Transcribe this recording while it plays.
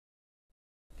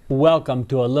Welcome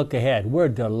to A Look Ahead. We're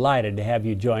delighted to have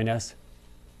you join us.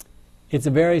 It's a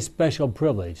very special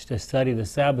privilege to study the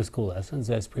Sabbath School lessons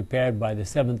as prepared by the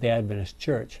Seventh-day Adventist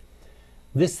Church.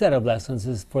 This set of lessons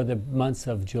is for the months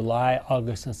of July,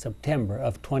 August, and September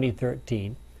of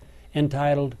 2013,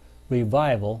 entitled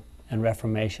Revival and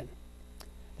Reformation.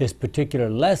 This particular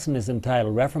lesson is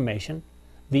entitled Reformation,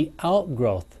 the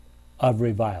Outgrowth of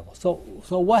Revival. So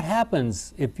what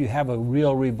happens if you have a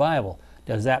real revival?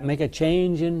 Does that make a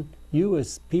change in you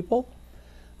as people?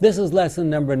 This is lesson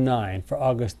number 9 for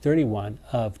August 31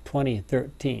 of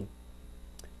 2013.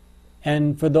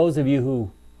 And for those of you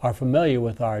who are familiar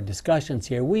with our discussions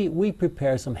here, we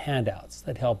prepare some handouts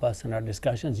that help us in our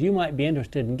discussions. You might be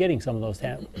interested in getting some of those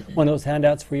one of those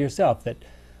handouts for yourself that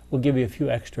will give you a few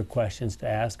extra questions to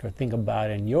ask or think about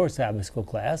in your Sabbath School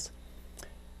class.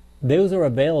 Those are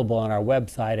available on our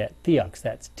website at Theox,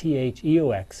 that's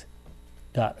Theox.org.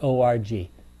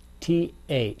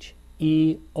 Theox.org.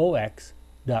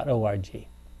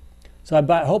 So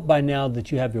I hope by now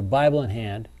that you have your Bible in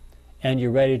hand and you're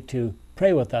ready to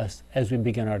pray with us as we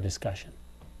begin our discussion.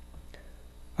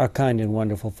 Our kind and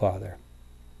wonderful Father,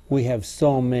 we have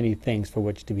so many things for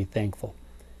which to be thankful.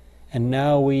 And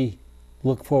now we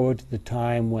look forward to the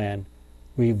time when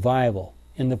revival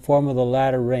in the form of the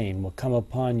latter rain will come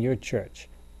upon your church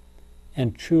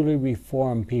and truly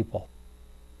reform people,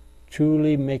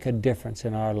 truly make a difference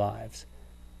in our lives.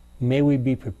 May we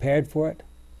be prepared for it.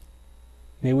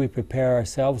 May we prepare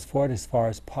ourselves for it as far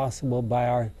as possible by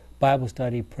our Bible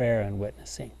study, prayer, and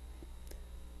witnessing.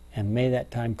 And may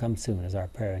that time come soon is our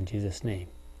prayer in Jesus' name.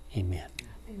 Amen.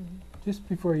 Just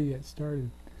before you get started,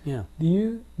 yeah. Do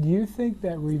you think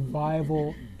that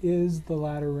revival is the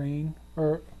latter rain,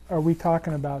 or are we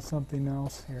talking about something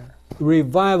else here?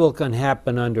 Revival can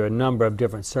happen under a number of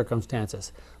different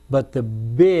circumstances, but the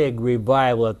big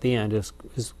revival at the end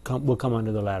will come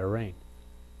under the latter rain.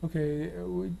 Okay,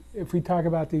 if we talk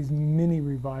about these mini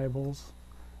revivals,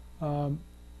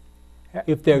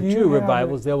 if they're true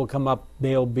revivals, they will come up.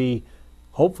 They'll be,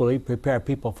 hopefully, prepare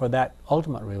people for that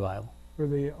ultimate revival. For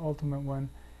the ultimate one,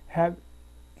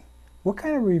 what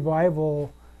kind of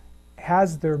revival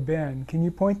has there been? Can you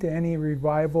point to any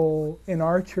revival in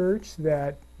our church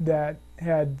that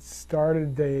had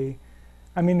started there's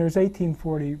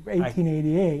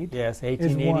 1888. Yes,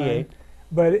 1888.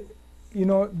 But,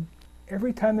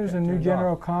 every time there's a new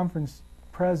General Conference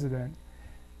president,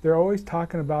 they're always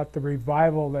talking about the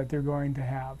revival that they're going to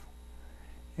have.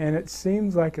 And it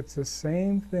seems like it's the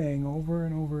same thing over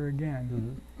and over again.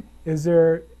 Mm-hmm. Is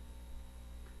there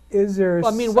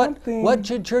something... What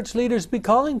should church leaders be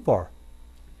calling for?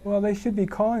 Well, they should be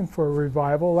calling for a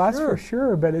revival, that's Sure. for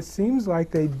sure, but it seems like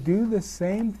they do the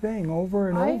same thing over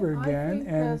and over again.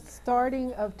 I think the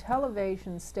starting of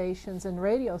television stations and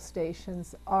radio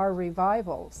stations are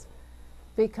revivals,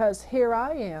 because here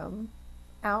I am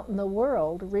out in the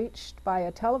world reached by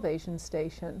a television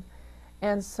station,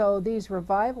 and so these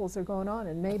revivals are going on,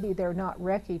 and maybe they're not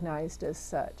recognized as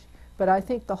such. But I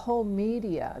think the whole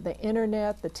media, the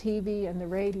internet, the TV, and the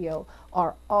radio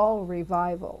are all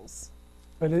revivals.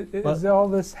 But is all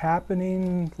this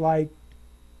happening like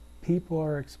people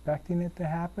are expecting it to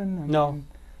happen? No.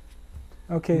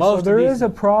 Okay, so there is a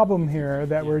problem here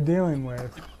that we're dealing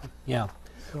with. Yeah.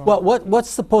 So Well,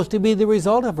 what's supposed to be the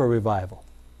result of a revival?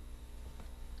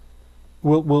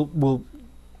 Will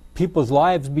people's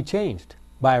lives be changed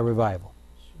by a revival?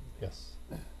 Yes.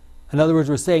 In other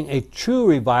words, we're saying a true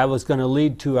revival is going to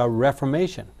lead to a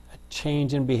reformation, a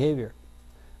change in behavior,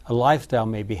 a lifestyle,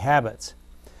 maybe habits.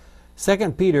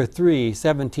 2 Peter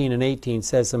 3:17 and 18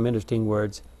 says some interesting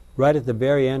words right at the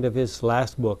very end of his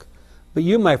last book. But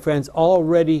you, my friends,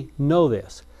 already know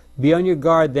this. Be on your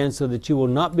guard then, so that you will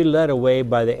not be led away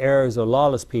by the errors of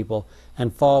lawless people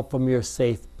and fall from your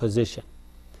safe position,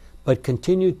 but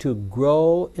continue to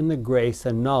grow in the grace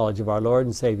and knowledge of our Lord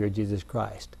and Savior Jesus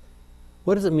Christ.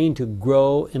 What does it mean to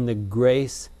grow in the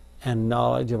grace and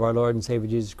knowledge of our Lord and Savior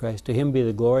Jesus Christ? To Him be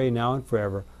the glory now and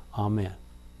forever. Amen.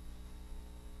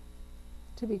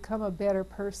 To become a better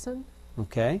person.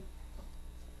 Okay.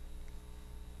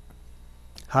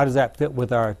 How does that fit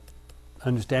with our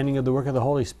understanding of the work of the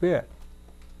Holy Spirit?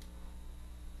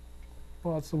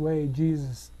 Well, it's the way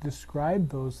Jesus described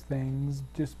those things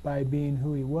just by being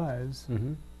who He was,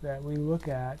 Mm-hmm. that we look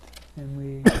at and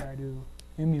we try to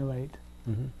emulate.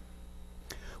 Mm-hmm.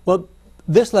 Well,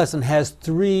 this lesson has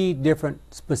 3 different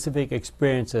specific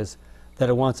experiences that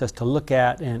it wants us to look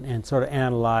at and sort of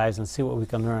analyze and see what we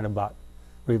can learn about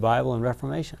revival and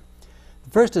reformation.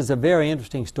 The first is a very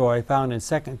interesting story found in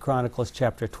 2 Chronicles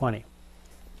chapter 20.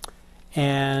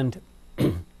 And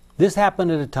this happened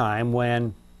at a time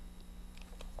when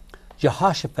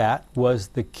Jehoshaphat was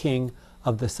the king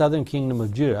of the southern kingdom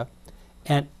of Judah,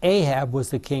 and Ahab was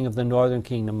the king of the northern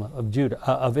kingdom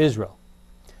of Israel.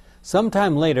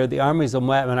 Sometime later, the armies of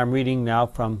Moab, and I'm reading now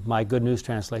from my Good News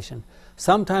Translation.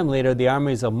 Sometime later, the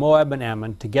armies of Moab and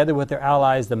Ammon, together with their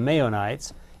allies, the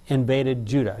Maonites, invaded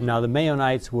Judah. Now, the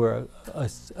Maonites were a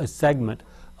segment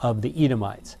of the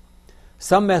Edomites.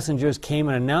 Some messengers came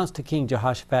and announced to King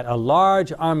Jehoshaphat, a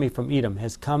large army from Edom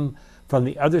has come from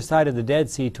the other side of the Dead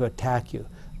Sea to attack you.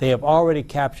 They have already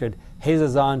captured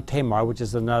Hazazon Tamar, which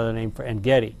is another name for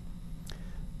En-Gedi.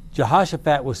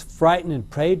 Jehoshaphat was frightened and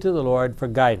prayed to the Lord for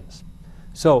guidance.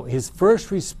 So his first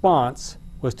response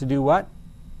was to do what?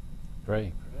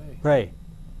 Pray. Pray.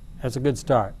 That's a good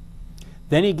start.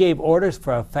 Then he gave orders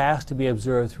for a fast to be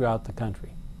observed throughout the country.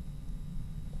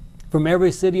 From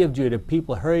every city of Judah,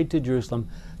 people hurried to Jerusalem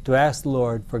to ask the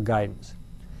Lord for guidance.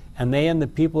 And they and the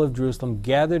people of Jerusalem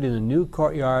gathered in the new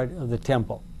courtyard of the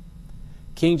temple.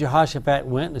 King Jehoshaphat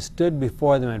went and stood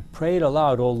before them and prayed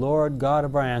aloud, O Lord God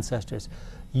of our ancestors,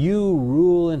 you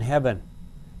rule in heaven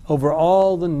over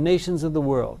all the nations of the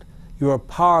world. You are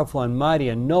powerful and mighty,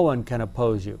 and no one can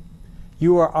oppose you.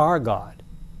 You are our God.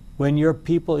 When your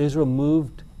people Israel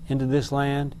moved into this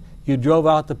land, you drove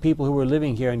out the people who were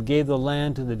living here and gave the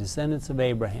land to the descendants of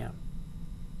Abraham,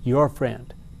 your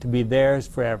friend, to be theirs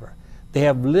forever. They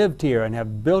have lived here and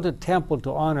have built a temple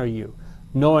to honor you,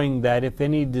 knowing that if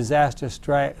any disaster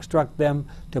struck them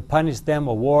to punish them,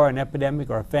 a war, an epidemic,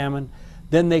 or a famine,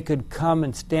 then they could come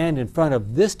and stand in front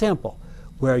of this temple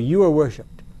where you are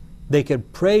worshipped. They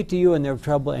could pray to you in their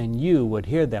trouble, and you would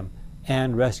hear them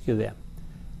and rescue them.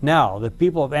 Now the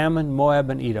people of Ammon, Moab,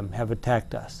 and Edom have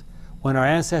attacked us. When our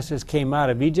ancestors came out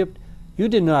of Egypt, you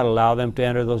did not allow them to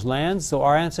enter those lands, so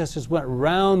our ancestors went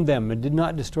round them and did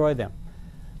not destroy them.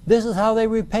 This is how they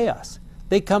repay us.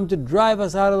 They come to drive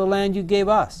us out of the land you gave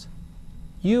us.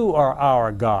 You are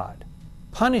our God.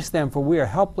 Punish them, for we are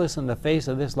helpless in the face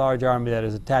of this large army that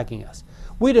is attacking us.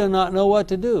 We do not know what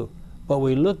to do, but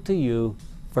we look to you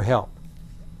for help.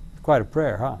 Quite a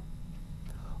prayer, huh?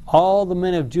 All the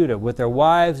men of Judah with their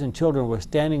wives and children were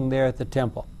standing there at the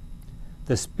temple.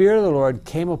 The Spirit of the Lord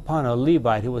came upon a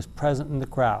Levite who was present in the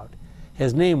crowd.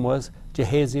 His name was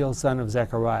Jehaziel, son of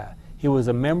Zechariah. He was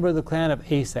a member of the clan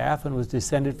of Asaph and was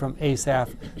descended from Asaph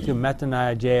to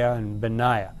Mattaniah, Jeiah, and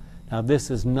Benaiah. Now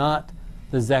this is not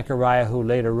the Zechariah who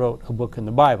later wrote a book in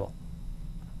the Bible.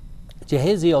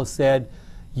 Jehaziel said,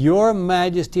 Your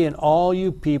Majesty and all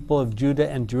you people of Judah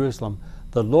and Jerusalem,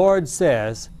 the Lord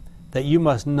says that you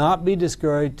must not be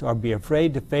discouraged or be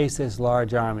afraid to face this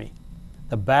large army.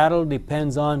 The battle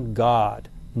depends on God,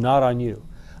 not on you.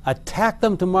 Attack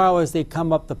them tomorrow as they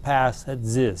come up the pass at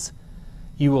Ziz.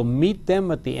 You will meet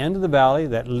them at the end of the valley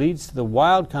that leads to the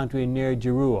wild country near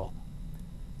Jeruel.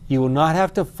 You will not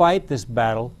have to fight this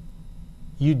battle.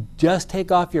 You just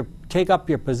take up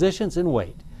your positions and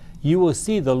wait. You will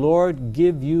see the Lord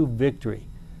give you victory.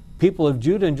 People of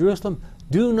Judah and Jerusalem,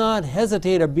 do not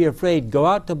hesitate or be afraid. Go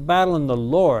out to battle and the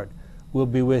Lord will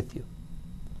be with you.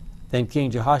 Then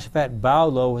King Jehoshaphat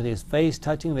bowed low with his face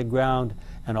touching the ground,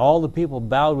 and all the people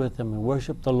bowed with him and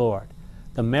worshiped the Lord.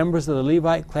 The members of the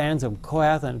Levite clans of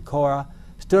Kohath and Korah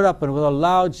stood up and with a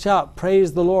loud shout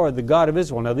praised the Lord, the God of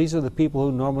Israel. Now these are the people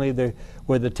who normally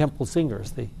were the temple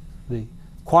singers, the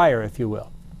choir, if you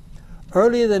will.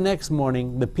 Early the next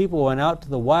morning, the people went out to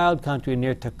the wild country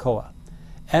near Tekoa.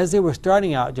 As they were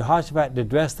starting out, Jehoshaphat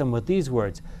addressed them with these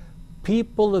words,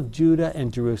 People of Judah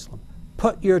and Jerusalem,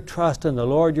 put your trust in the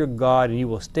Lord your God and you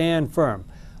will stand firm.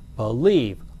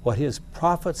 Believe what his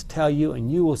prophets tell you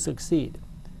and you will succeed.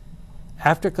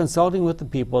 After consulting with the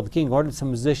people, the king ordered some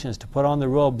musicians to put on the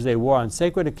robes they wore on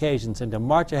sacred occasions and to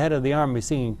march ahead of the army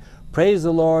singing, Praise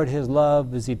the Lord, his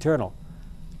love is eternal.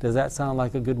 Does that sound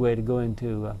like a good way to go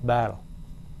into battle?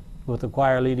 With the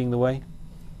choir leading the way?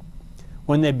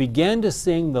 When they began to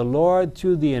sing, the Lord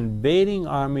threw the invading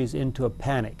armies into a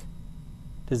panic.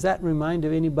 Does that remind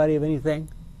anybody of anything?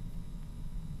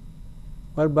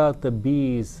 What about the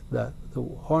bees, the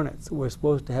hornets that were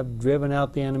supposed to have driven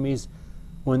out the enemies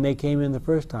when they came in the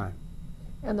first time?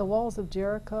 And the walls of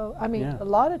Jericho. I mean, Yeah. a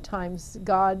lot of times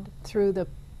God threw the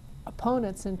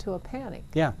opponents into a panic.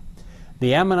 Yeah.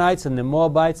 The Ammonites and the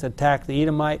Moabites attacked the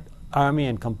Edomite army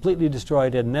and completely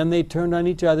destroyed it, and then they turned on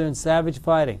each other in savage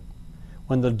fighting.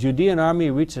 When the Judean army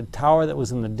reached a tower that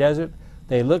was in the desert,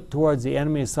 they looked towards the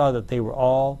enemy and saw that they were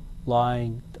all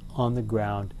lying on the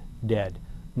ground dead.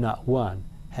 Not one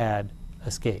had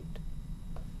escaped.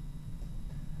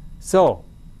 So,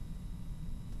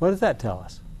 what does that tell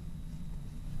us?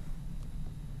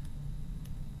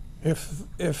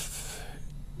 If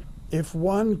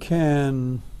one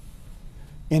can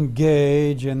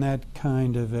engage in that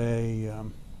kind of a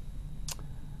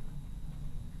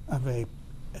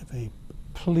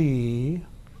plea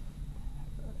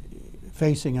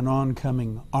facing an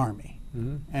oncoming army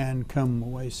and come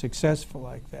away successful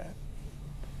like that.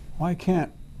 Why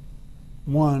can't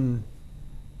one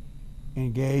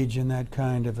engage in that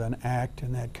kind of an act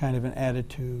and that kind of an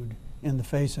attitude in the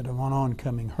face of an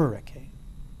oncoming hurricane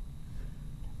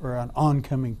or an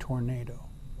oncoming tornado?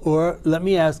 Or let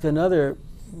me ask another,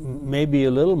 maybe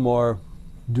a little more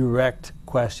direct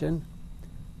question.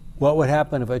 What would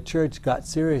happen if a church got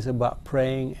serious about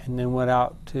praying and then went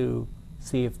out to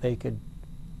see if they could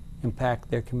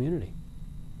impact their community?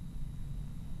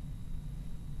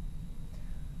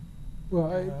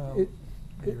 Well,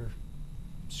 you're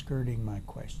skirting my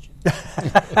question.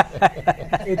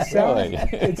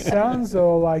 it sounds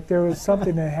though like there was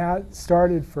something that had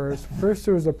started first. First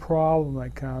there was a problem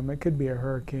that come. It could be a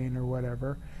hurricane or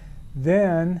whatever.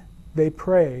 Then they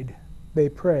prayed. They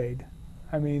prayed.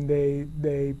 I mean,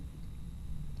 they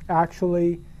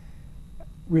actually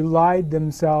relied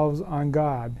themselves on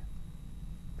God.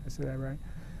 Did I say that right?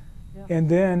 Yeah.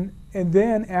 And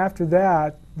then after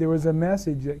that, there was a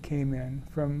message that came in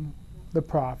from the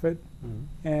prophet,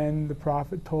 and the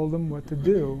prophet told them what to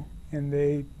do, and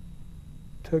they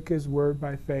took his word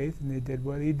by faith, and they did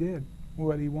what he did,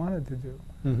 what he wanted to do,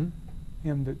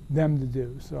 them to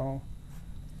do. So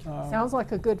Sounds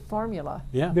like a good formula.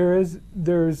 Yeah.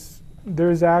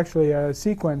 There's actually a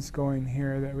sequence going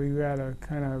here that we got to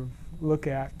kind of look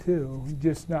at too.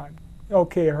 Just not,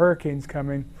 okay, a hurricane's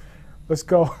coming, let's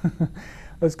go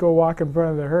let's go walk in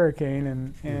front of the hurricane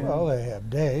and Well, they have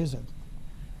days.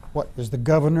 What is the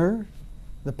governor,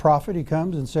 the prophet? He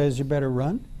comes and says, "You better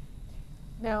run.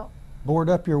 Now, Board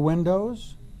up your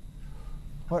windows."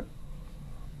 What?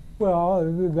 well,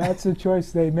 that's the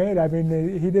choice they made. I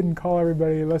mean, he didn't call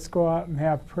everybody, let's go out and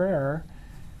have prayer.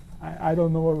 I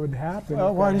don't know what would happen. Well,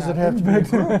 if why that does it have to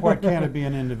happened, be a but- group? Why can't it be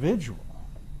an individual?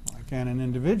 Why can't an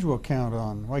individual count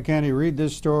on? Why can't he read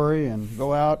this story and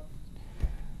go out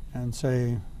and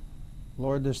say,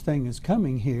 "Lord, this thing is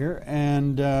coming here,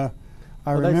 and I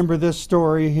remember this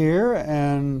story here,"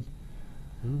 and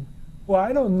Well,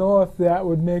 I don't know if that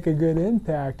would make a good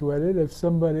impact, would it? If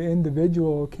somebody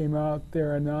individual came out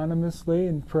there anonymously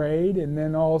and prayed, and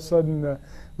then all of a sudden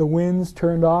the winds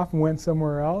turned off and went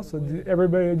somewhere else, so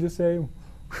everybody would just say,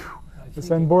 let's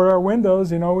unboard our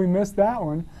windows, we missed that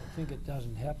one. I think it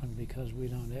doesn't happen because we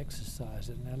don't exercise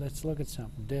it. Now let's look at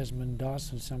something. Desmond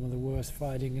Doss and some of the worst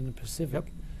fighting in the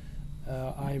Pacific.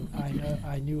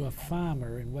 I knew a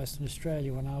farmer in Western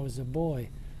Australia when I was a boy,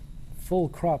 full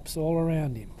crops all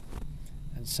around him,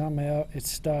 and somehow it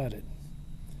started.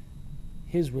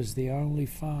 His was the only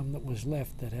farm that was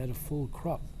left that had a full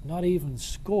crop, not even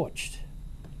scorched.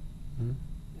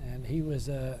 And he was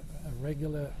a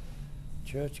regular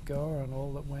churchgoer and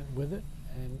all that went with it.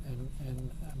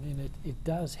 And I mean, it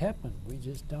does happen. We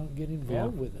just don't get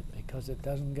involved with it because it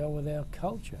doesn't go with our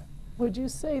culture. would you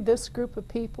say this group of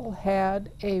people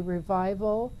had a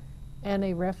revival and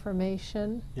a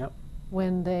reformation Yep.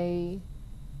 when they...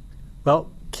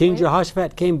 Well, King Right.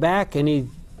 Jehoshaphat came back and he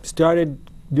started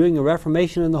doing a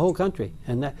reformation in the whole country,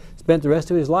 and that spent the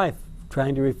rest of his life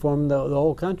trying to reform the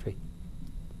whole country.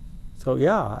 So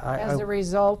yeah, as a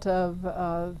result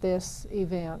of this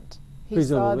event, he saw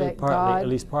reasonably, that partly, God at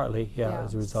least partly,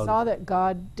 as a result. saw that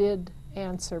God did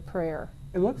answer prayer.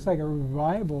 It looks like a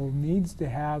revival needs to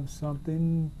have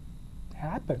something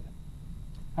happen.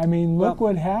 I mean, look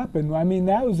what happened. I mean,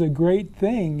 that was a great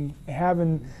thing,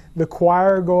 having the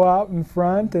choir go out in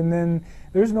front, and then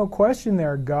there's no question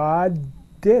there, God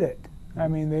did it. I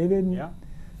mean, they didn't. Yeah.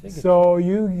 So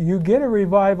you get a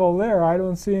revival there. I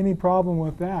don't see any problem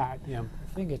with that. Yeah.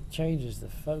 I think it changes the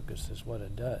focus is what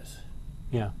it does.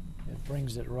 Yeah. It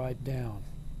brings it right down.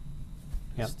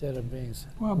 Yep. Instead of being...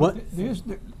 well, What-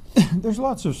 but there's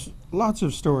lots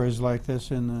of stories like this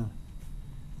in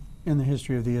the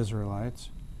history of the Israelites.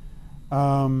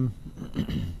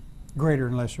 Greater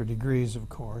and lesser degrees, of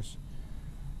course.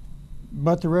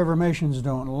 But the reformations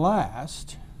don't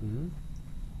last,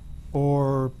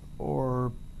 or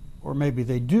maybe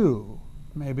they do.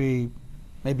 Maybe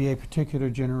a particular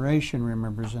generation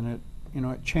remembers, and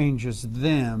it changes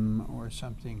them or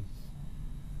something.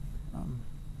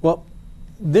 Well,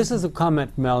 this is a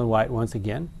comment from Ellen White once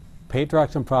again.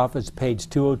 Patriarchs and Prophets, page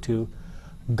 202.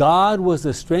 God was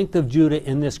the strength of Judah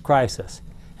in this crisis,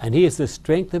 and he is the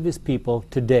strength of his people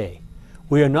today.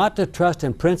 We are not to trust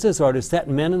in princes or to set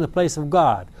men in the place of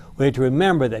God. We are to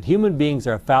remember that human beings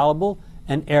are fallible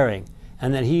and erring,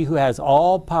 and that he who has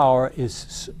all power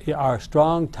is our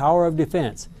strong tower of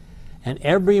defense. And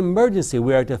every emergency,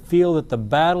 we are to feel that the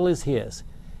battle is His.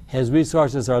 His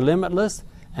resources are limitless,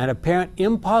 and apparent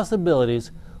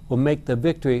impossibilities will make the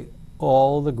victory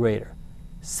all the greater.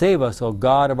 Save us, O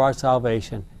God of our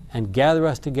salvation, and gather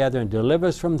us together and deliver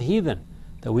us from the heathen,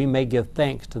 that we may give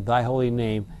thanks to Thy holy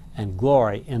name and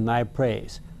glory in Thy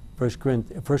praise.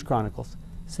 1 Chronicles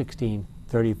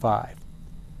 16:35.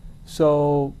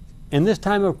 So, in this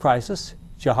time of crisis,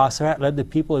 Jehoshaphat led the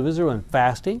people of Israel in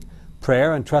fasting,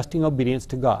 prayer, and trusting obedience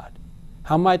to God.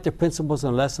 How might the principles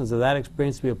and lessons of that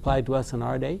experience be applied to us in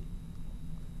our day?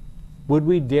 Would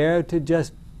we dare to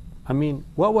just,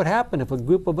 what would happen if a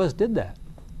group of us did that?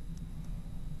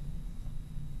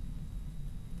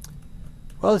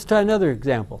 Well, let's try another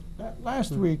example.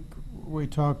 Last week we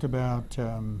talked about,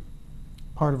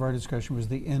 part of our discussion was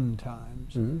the end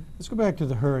times. Let's go back to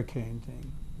the hurricane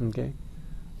thing. Okay.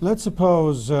 Let's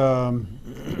suppose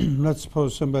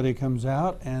somebody comes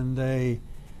out and they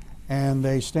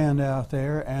stand out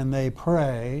there and they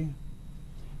pray.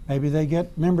 Maybe they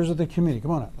get members of the community.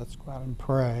 Come on up, let's go out and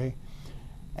pray.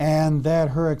 And that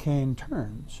hurricane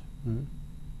turns.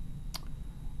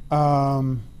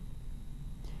 How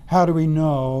do we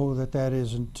know that that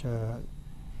isn't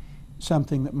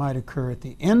something that might occur at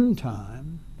the end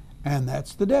time, and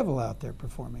that's the devil out there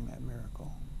performing that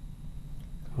miracle?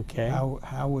 Okay.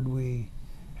 How would we?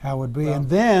 Well, and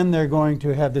then they're going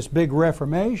to have this big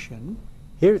Reformation.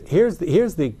 Here's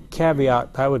the caveat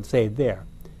I would say there.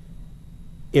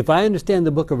 If I understand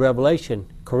the book of Revelation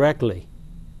correctly,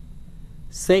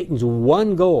 Satan's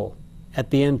one goal at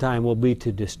the end time will be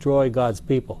to destroy God's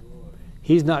people.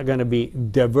 He's not going to be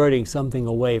diverting something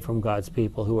away from God's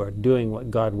people who are doing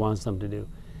what God wants them to do.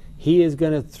 He is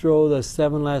going to throw the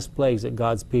 7 last plagues at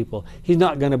God's people. He's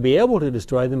not going to be able to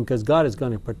destroy them because God is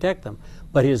going to protect them.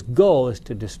 But his goal is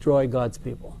to destroy God's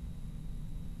people.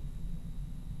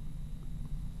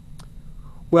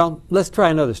 Well, let's try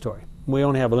another story. We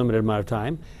only have a limited amount of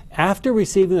time. After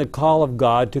receiving the call of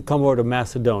God to come over to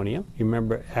Macedonia, you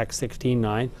remember Acts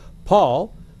 16:9,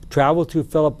 Paul traveled to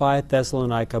Philippi,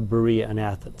 Thessalonica, Berea, and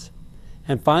Athens,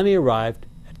 and finally arrived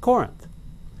at Corinth.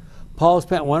 Paul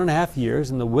spent 1.5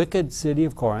 years in the wicked city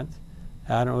of Corinth.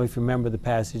 I don't know if you remember the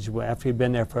passage. After he'd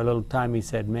been there for a little time, he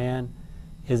said, "Man,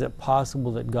 is it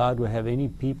possible that God would have any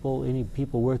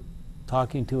people worth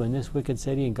talking to in this wicked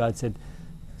city?" And God said,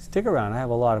 "Stick around, I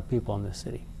have a lot of people in this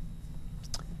city."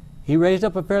 He raised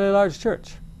up a fairly large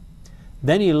church.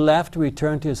 Then he left to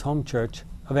return to his home church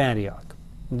of Antioch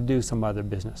and to do some other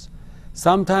business.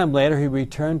 Sometime later, he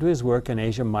returned to his work in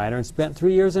Asia Minor and spent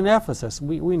 3 years in Ephesus.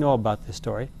 We know about this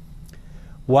story.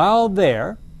 While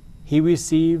there, he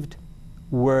received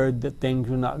word that things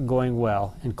were not going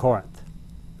well in Corinth.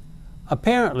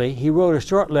 Apparently, he wrote a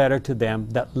short letter to them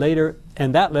that letter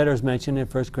is mentioned in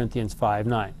 1 Corinthians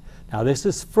 5:9. Now, this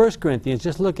is 1 Corinthians.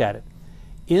 Just look at it.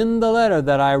 "In the letter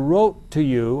that I wrote to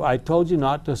you, I told you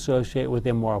not to associate with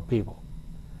immoral people."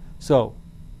 So,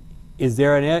 is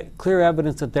there clear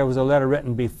evidence that there was a letter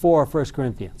written before 1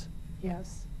 Corinthians?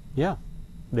 Yes. Yeah,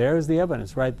 there's the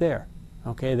evidence right there.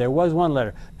 Okay, there was one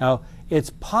letter. Now, it's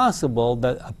possible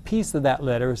that a piece of that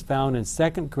letter is found in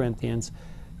 2 Corinthians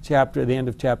chapter, the end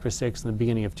of chapter 6 and the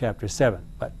beginning of chapter 7.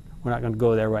 But we're not going to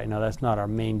go there right now. That's not our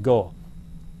main goal.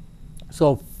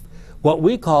 So, what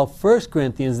we call 1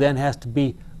 Corinthians then has to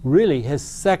be really his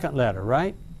second letter,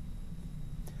 right?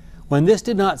 When this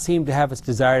did not seem to have its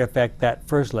desired effect, that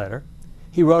first letter,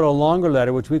 he wrote a longer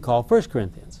letter which we call 1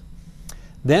 Corinthians.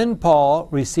 Then Paul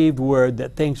received word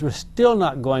that things were still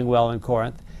not going well in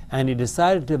Corinth, and he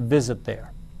decided to visit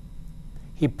there.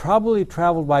 He probably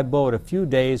traveled by boat a few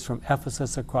days from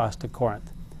Ephesus across to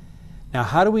Corinth. Now,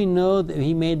 how do we know that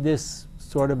he made this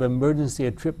sort of emergency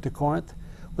trip to Corinth?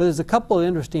 Well, there's a couple of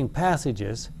interesting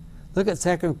passages. Look at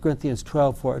 2 Corinthians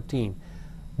 12:14.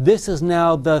 "This is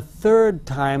now the 3rd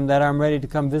time that I'm ready to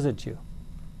come visit you."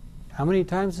 How many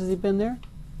times has he been there?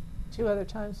 2 other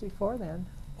times before then.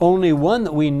 Only one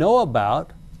that we know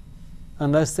about,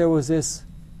 unless there was this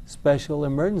special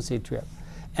emergency trip.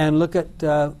 And look at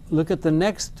the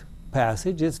next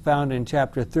passage. It's found in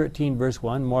chapter 13, verse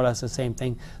 1, more or less the same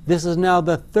thing. "This is now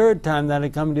the 3rd time that I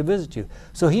come to visit you."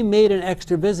 So he made an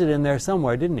extra visit in there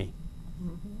somewhere, didn't he?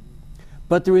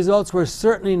 But the results were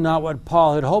certainly not what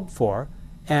Paul had hoped for.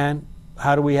 And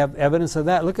how do we have evidence of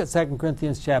that? Look at 2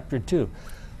 Corinthians chapter 2.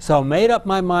 "So I made up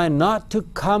my mind not to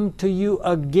come to you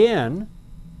again,"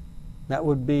 that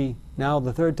would be now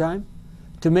the 3rd time,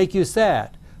 "to make you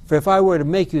sad. For if I were to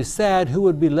make you sad, who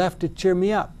would be left to cheer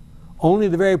me up? only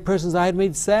the very persons I had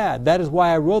made sad. That is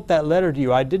why I wrote that letter to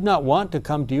you. I did not want to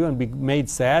come to you and be made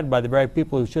sad by the very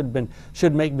people who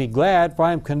should make me glad, for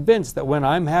I am convinced that when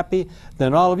I'm happy,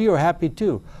 then all of you are happy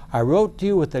too. I wrote to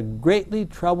you with a greatly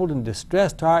troubled and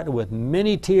distressed heart and with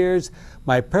many tears.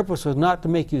 My purpose was not to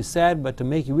make you sad, but to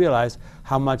make you realize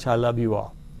how much I love you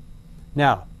all.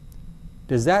 Now,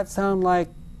 does that sound like,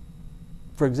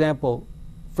 for example,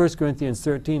 1 Corinthians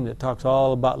 13 that talks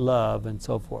all about love and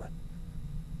so forth?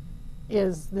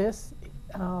 Is this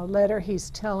letter he's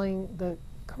telling the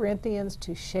Corinthians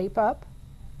to shape up?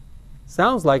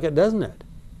 Sounds like it, doesn't it?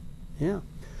 Yeah.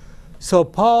 So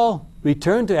Paul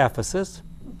returned to Ephesus.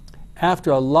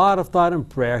 After a lot of thought and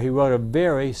prayer, he wrote a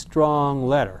very strong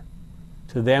letter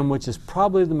to them, which is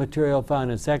probably the material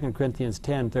found in 2 Corinthians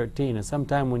 10:13. And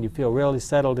sometime when you feel really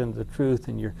settled into the truth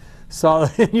and you're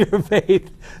solid in your faith,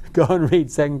 go and read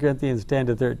 2 Corinthians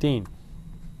 10-13.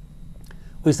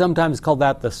 We sometimes call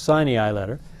that the Sinai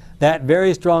letter. That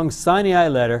very strong Sinai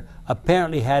letter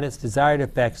apparently had its desired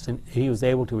effects, and he was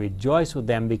able to rejoice with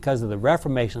them because of the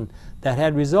Reformation that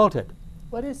had resulted.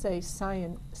 What is a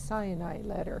Sinai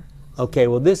letter? Okay,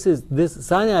 well this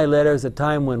Sinai letter is a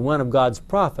time when one of God's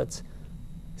prophets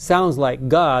sounds like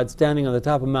God standing on the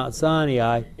top of Mount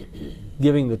Sinai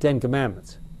giving the Ten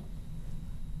Commandments.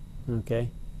 Okay?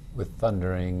 With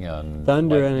thundering and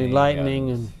thunder and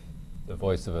lightning and the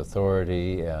voice of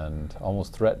authority and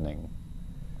almost threatening.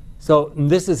 So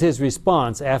this is his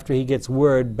response after he gets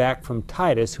word back from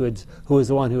Titus, who was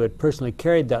the one who had personally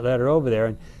carried that letter over there.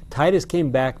 And Titus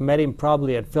came back, met him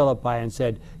probably at Philippi, and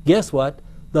said, guess what?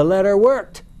 The letter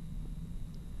worked.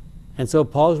 And so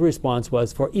Paul's response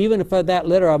was, for even if that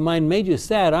letter of mine made you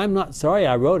sad, I'm not sorry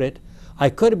I wrote it. I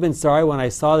could have been sorry when I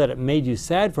saw that it made you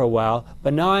sad for a while,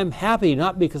 but now I'm happy,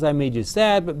 not because I made you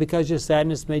sad, but because your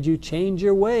sadness made you change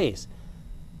your ways.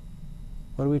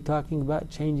 What are we talking about?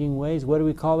 Changing ways? What do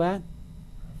we call that?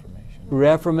 Reformation.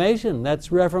 Reformation.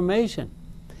 That's Reformation.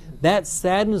 That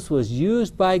sadness was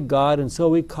used by God, and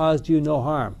so it caused you no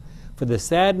harm. For the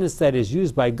sadness that is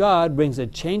used by God brings a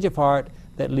change of heart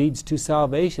that leads to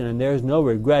salvation, and there's no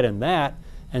regret in that,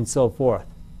 and so forth.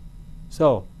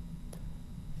 So,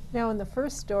 now in the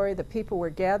first story, the people were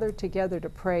gathered together to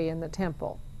pray in the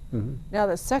temple. mm-hmm. Now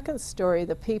the second story,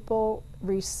 the people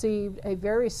received a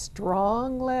very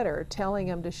strong letter telling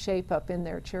them to shape up in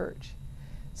their church.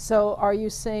 So are you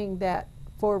saying that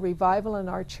for revival in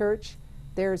our church,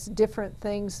 there's different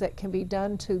things that can be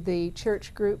done to the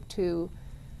church group to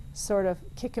sort of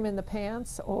kick them in the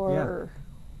pants, or?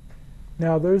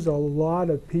 Now there's a lot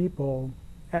of people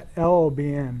at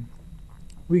LLBN.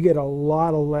 We get a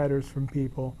lot of letters from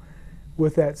people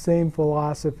with that same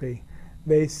philosophy.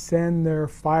 They send their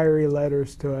fiery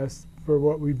letters to us for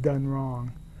what we've done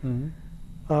wrong.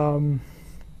 Mm-hmm.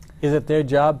 Is it their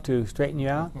job to straighten you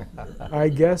out? I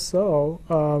guess so.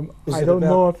 I don't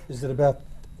know if... Is it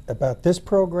about this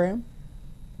program?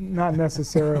 Not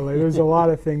necessarily. There's a lot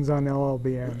of things on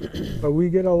LLBN. But we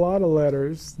get a lot of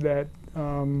letters that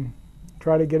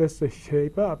try to get us to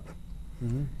shape up.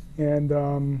 Mm-hmm.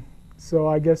 And so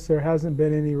I guess there hasn't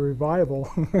been any revival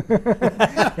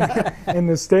in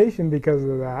the station because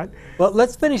of that. Well,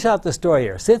 let's finish out the story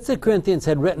here. Since the Corinthians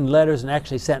had written letters and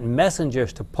actually sent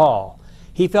messengers to Paul,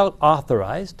 he felt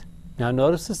authorized. Now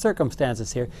notice the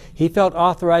circumstances here. He felt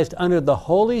authorized under the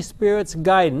Holy Spirit's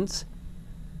guidance.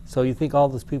 So you think all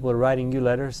those people who are writing you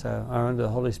letters are under the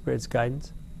Holy Spirit's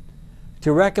guidance?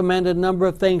 To recommend a number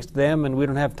of things to them, and we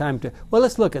don't have time to... Well,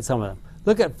 let's look at some of them.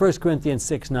 Look at 1 Corinthians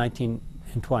 6:19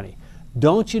 and 20.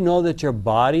 Don't you know that your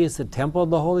body is the temple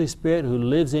of the Holy Spirit who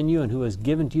lives in you and who is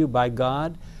given to you by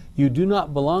God? You do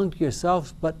not belong to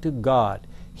yourselves but to God.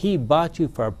 He bought you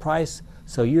for a price,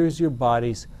 so use your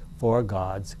bodies for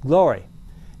God's glory.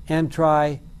 And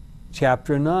try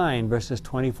chapter 9, verses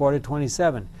 24 to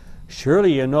 27.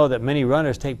 Surely you know that many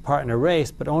runners take part in a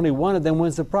race, but only one of them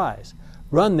wins the prize.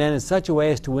 Run then in such a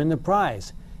way as to win the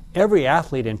prize. Every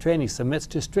athlete in training submits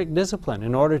to strict discipline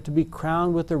in order to be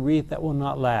crowned with a wreath that will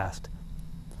not last.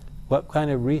 What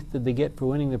kind of wreath did they get for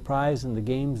winning the prize in the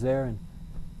games there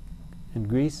in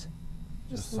Greece?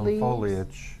 Just some leaves.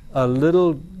 foliage. A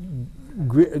little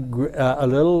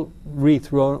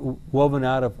wreath woven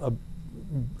out of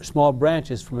small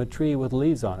branches from a tree with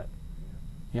leaves on it.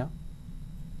 Yeah.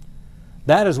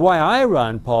 That is why I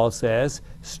run, Paul says,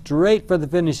 straight for the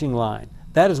finishing line.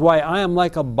 That is why I am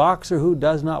like a boxer who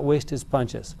does not waste his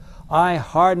punches. I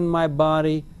harden my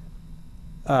body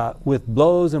with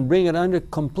blows and bring it under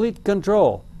complete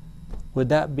control. Would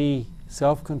that be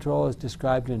self-control as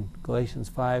described in Galatians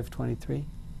 5:23?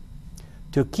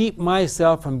 To keep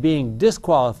myself from being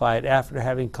disqualified after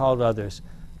having called others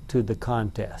to the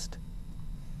contest.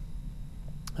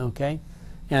 okay,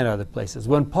 and other places.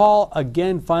 When Paul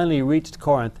again finally reached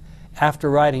Corinth after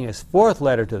writing his fourth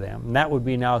letter to them, and that would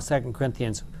be now 2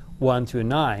 Corinthians 1 through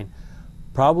 9,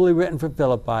 probably written for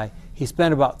Philippi, he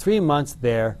spent about 3 months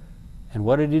there. And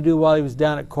what did he do while he was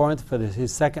down at Corinth for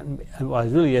his second, well,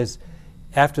 it really is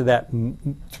after that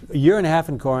a year and a half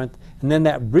in Corinth, and then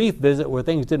that brief visit where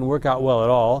things didn't work out well at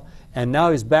all, and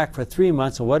now he's back for 3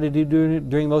 months. And what did he do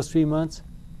during those 3 months?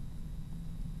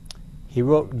 He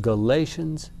wrote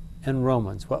Galatians and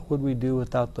Romans. What would we do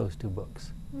without those two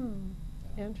books?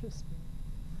 Interesting.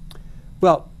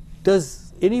 Well,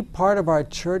 does any part of our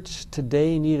church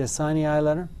today need a Sinai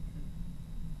letter?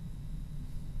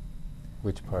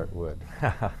 Which part would?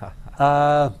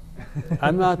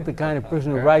 I'm not the kind of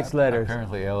person who writes letters.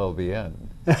 Apparently LLBN,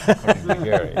 according to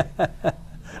Gary.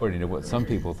 According to what some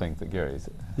people think that Gary's.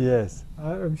 Yes.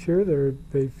 I'm sure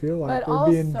they feel like But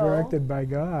they're being also, directed by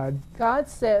God. God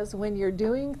says when you're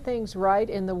doing things right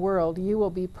in the world, you will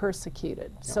be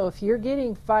persecuted. So if you're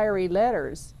getting fiery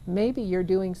letters, maybe you're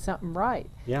doing something right.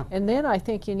 Yeah. And then I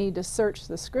think you need to search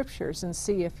the scriptures and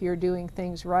see if you're doing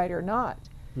things right or not.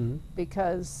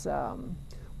 Because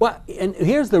Well, and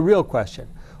here's the real question.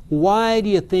 Why do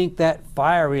you think that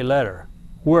fiery letter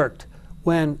worked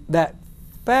when that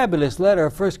fabulous letter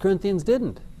of 1 Corinthians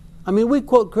didn't? I mean, we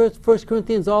quote 1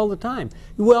 Corinthians all the time.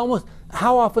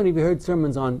 How often have you heard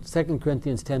sermons on 2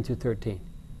 Corinthians 10 through 13?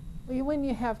 well, when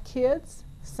you have kids,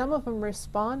 some of them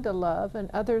respond to love and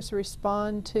others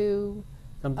respond to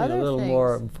Something other a little things.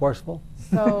 more forceful?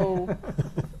 So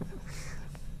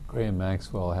Graham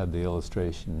Maxwell had the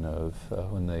illustration of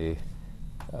when the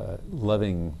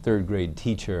loving third grade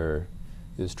teacher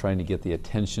is trying to get the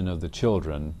attention of the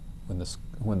children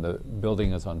when the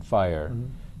building is on fire.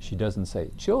 She doesn't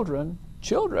say, "Children,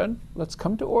 children, let's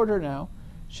come to order now."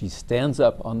 She stands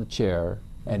up on the chair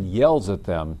and yells at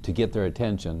them to get their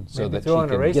attention so Maybe that throw she an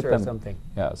can eraser get or them. something.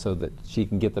 Yeah, so that she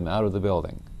can get them out of the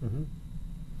building.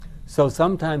 So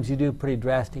sometimes you do pretty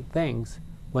drastic things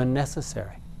when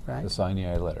necessary, right? The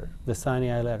Sinai letter. The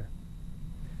Sinai letter.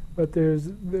 But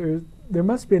there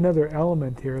must be another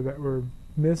element here that we're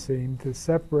missing to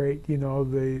separate,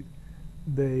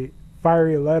 the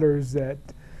fiery letters that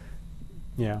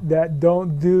Yeah.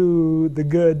 don't do the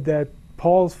good that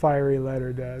Paul's fiery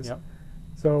letter does. Yep.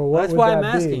 So what That's would why that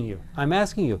I'm be? asking you. I'm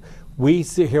asking you. We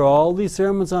hear all these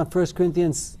sermons on 1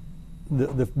 Corinthians,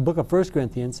 the book of 1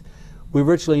 Corinthians. We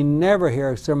virtually never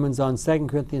hear sermons on 2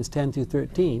 Corinthians 10 through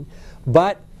 13.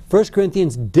 But 1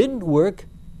 Corinthians didn't work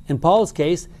in Paul's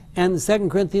case, and the 2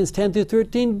 Corinthians 10 through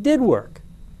 13 did work.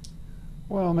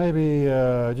 Well, maybe,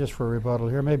 just for rebuttal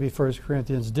here, maybe 1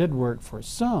 Corinthians did work for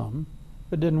some,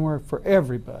 but didn't work for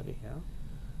everybody. Yeah.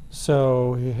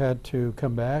 So he had to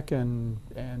come back and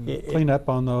clean up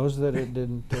on those that it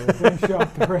didn't, Finish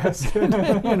off the rest. kind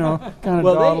of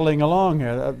Well, dawdling along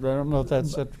here. I don't know if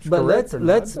that's But correct or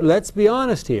not. let's be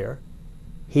honest here.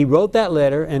 He wrote that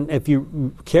letter, and if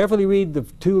you carefully read the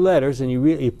two letters and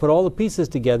you put all the pieces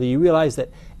together, you realize that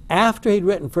after he'd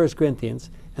written 1 Corinthians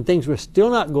and things were still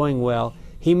not going well,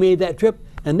 he made that trip,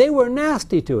 and they were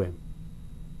nasty to him.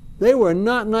 They were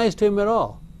not nice to him at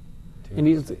all.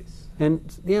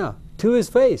 To his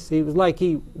face. He was like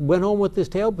he went home with his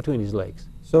tail between his legs.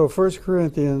 So 1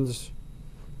 Corinthians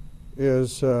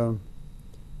is,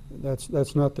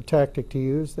 that's not the tactic to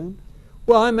use then?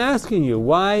 Well, I'm asking you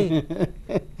why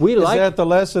we Is that the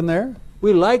lesson there?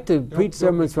 we like to preach go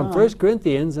sermons from on. 1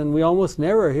 Corinthians, and we almost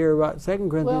never hear about 2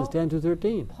 Corinthians Well, 10 to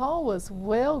 13. Paul was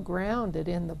well grounded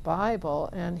in the Bible,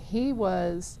 and he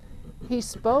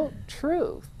spoke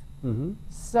truth. Mm-hmm.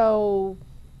 So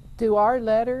do our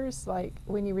letters, like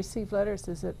when you receive letters,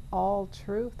 is it all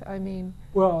truth? I mean,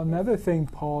 Well, another thing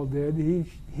Paul did,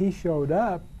 he showed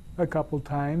up a couple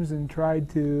times and tried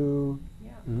to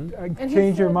Mm-hmm. And he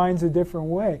change their said- minds a different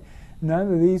way.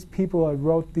 None of these people that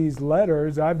wrote these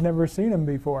letters, I've never seen them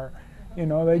before. They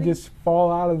And he- just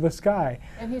fall out of the sky.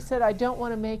 and he said, I don't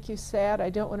want to make you sad, I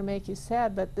don't want to make you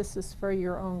sad, but this is for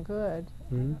your own good.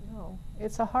 Mhm. No,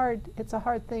 it's a hard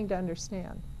thing to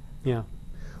understand. Yeah.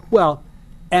 Well,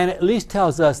 and it at least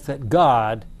tells us that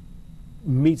God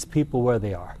meets people where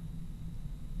they are.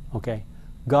 Okay?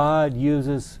 God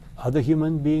uses other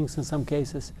human beings in some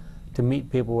cases to meet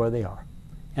people where they are.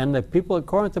 And the people at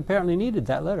Corinth apparently needed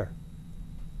that letter.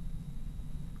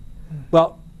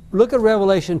 Well, look at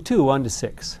Revelation 2, 1 to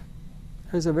 6.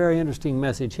 There's a very interesting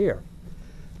message here.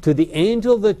 To the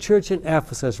angel of the church in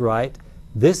Ephesus write,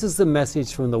 this is the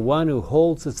message from the one who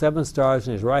holds the 7 stars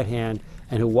in his right hand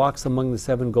and who walks among the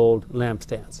 7 gold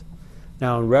lampstands.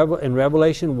 Now in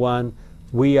Revelation 1,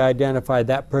 we identify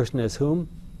that person as whom?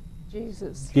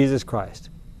 Jesus. Jesus Christ.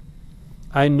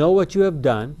 I know what you have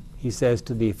done. he says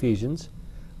to the Ephesians,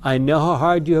 I know how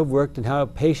hard you have worked and how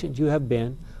patient you have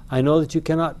been. I know that you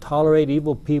cannot tolerate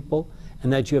evil people,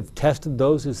 and that you have tested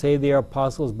those who say they are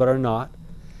apostles but are not,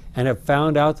 and have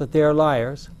found out that they are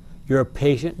liars. You are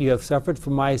patient, you have suffered for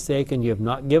my sake, and you have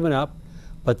not given up.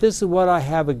 But this is what I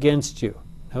have against you.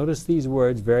 Notice these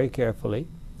words very carefully.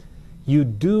 You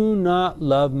do not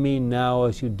love me now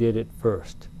as you did at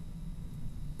first.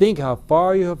 Think how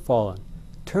far you have fallen.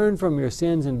 Turn from your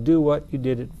sins and do what you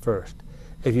did at first.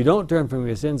 If you don't turn from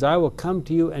your sins, I will come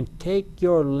to you and take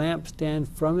your lampstand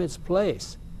from its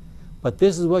place. But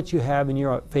this is what you have in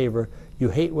your favor. You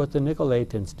hate what the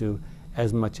Nicolaitans do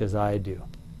as much as I do.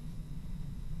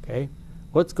 Okay?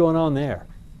 What's going on there?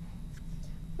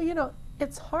 Well, you know,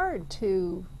 it's hard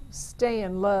to stay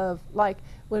in love. Like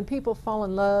when people fall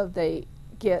in love,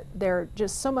 they're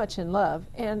just so much in love,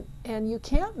 and you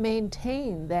can't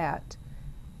maintain that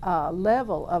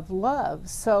level of love.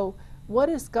 So what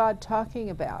is God talking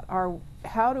about?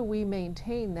 How do we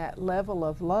maintain that level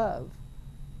of love?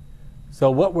 So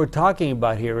what we're talking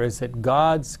about here is that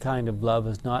God's kind of love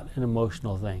is not an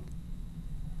emotional thing.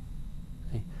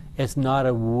 It's not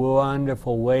a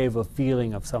wonderful wave of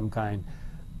feeling of some kind.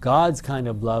 God's kind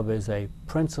of love is a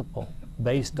principle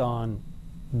based on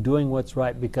doing what's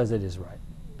right because it is right.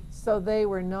 So they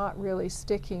were not really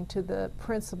sticking to the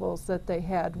principles that they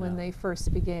had when they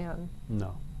first began.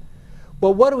 No.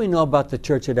 Well, what do we know about the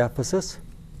church at Ephesus?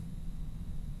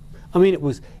 I mean, it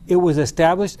was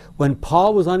established when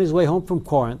Paul was on his way home from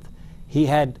Corinth. He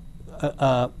had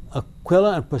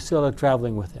Aquila and Priscilla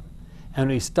traveling with him. And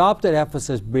when he stopped at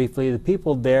Ephesus briefly, the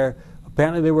people there,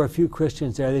 apparently there were a few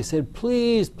Christians there, they said,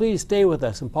 please, please stay with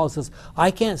us. And Paul says,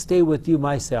 I can't stay with you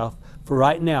myself for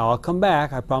right now. I'll come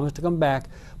back, I promise to come back,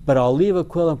 but I'll leave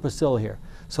Aquila and Priscilla here.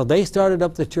 So they started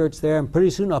up the church there, and pretty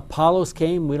soon Apollos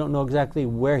came. We don't know exactly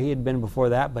where he had been before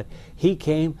that, but he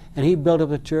came and he built up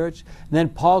the church. And then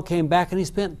Paul came back and he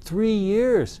spent 3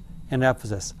 years in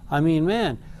Ephesus. I mean,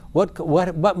 man, what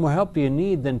more help do you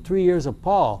need than 3 years of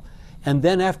Paul? And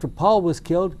then after Paul was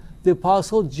killed, the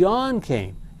Apostle John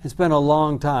came and spent a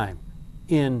long time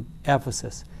in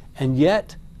Ephesus. And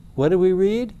yet, what do we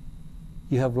read?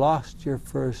 You have lost your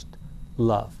first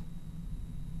love.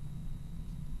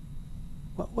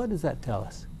 What does that tell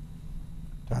us?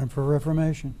 Time for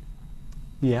Reformation.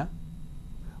 Yeah.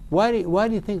 Why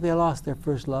do you think they lost their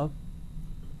first love?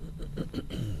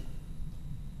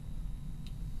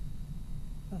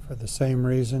 For the same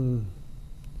reason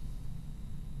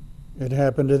it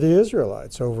happened to the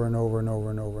Israelites over and over and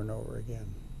over and over and over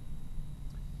again.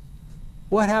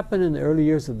 What happened in the early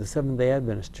years of the Seventh-day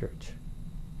Adventist Church?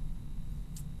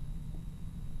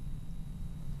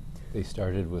 They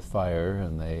started with fire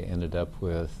and they ended up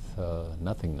with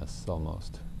nothingness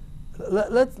almost.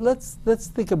 Let's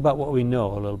think about what we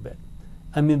know a little bit.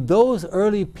 I mean, those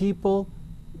early people,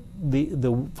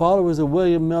 the followers of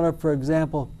William Miller, for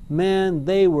example, man,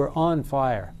 they were on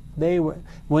fire. They were,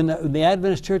 when the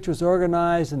Adventist Church was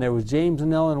organized, and there was James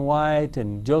and Ellen White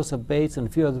and Joseph Bates and a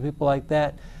few other people like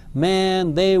that,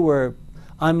 man, they were,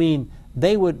 I mean,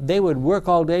 they would work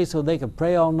all day so they could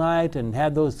pray all night and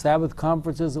have those Sabbath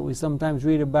conferences that we sometimes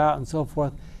read about and so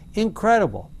forth.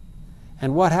 Incredible.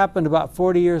 And what happened about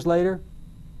 40 years later?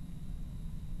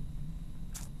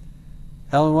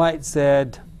 Ellen White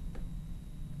said,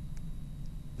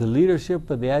 the leadership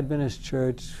of the Adventist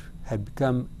Church had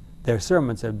become, their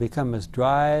sermons had become as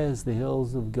dry as the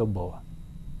hills of Gilboa.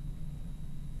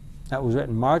 That was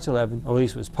written March 11, or at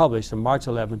least it was published on March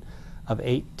 11 of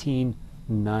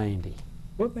 1890.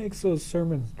 What makes those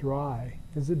sermons dry?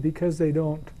 Is it because they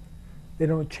don't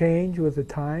change with the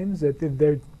times, that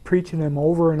they're preaching them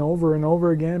over and over and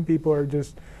over again? People are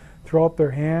just throw up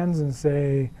their hands and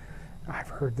say, I've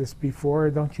heard this before,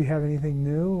 don't you have anything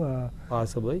new?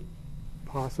 Possibly.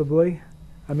 Possibly.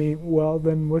 I mean, well,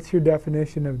 then what's your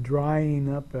definition of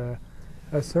drying up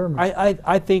a sermon?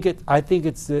 I think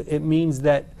it means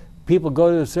that people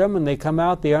go to the sermon, they come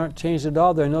out, they aren't changed at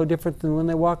all. They're no different than when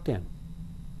they walked in.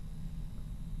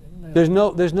 There's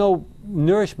no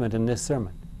nourishment in this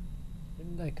sermon.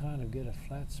 Didn't they kind of get a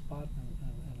flat spot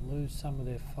and lose some of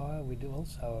their fire? We do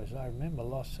also, as I remember,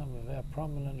 lost some of our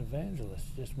prominent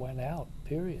evangelists. Just went out,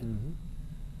 period. Mm-hmm.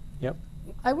 Yep.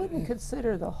 I wouldn't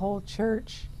consider the whole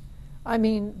church. I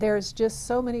mean, there's just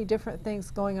so many different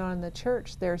things going on in the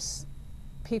church. There's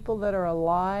people that are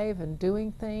alive and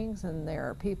doing things, and there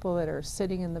are people that are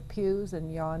sitting in the pews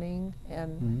and yawning,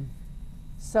 and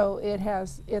so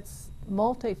it's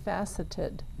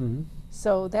multifaceted. Mm-hmm.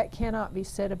 So that cannot be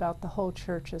said about the whole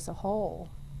church as a whole.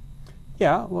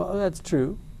 Yeah, well, that's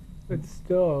true. But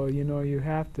still, you know, you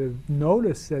have to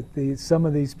notice that some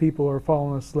of these people are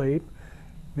falling asleep,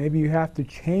 maybe you have to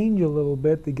change a little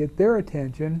bit to get their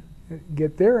attention,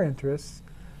 get their interests.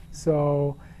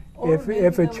 So Or if maybe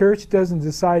a they'll- church doesn't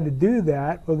decide to do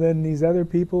that, well, then these other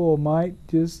people might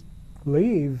just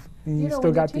leave, and you know, still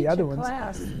when got you the teach other a ones.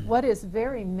 class, what is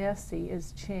very messy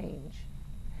is change.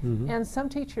 And some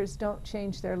teachers don't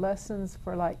change their lessons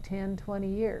for like 10, 20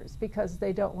 years because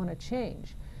they don't want to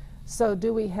change. So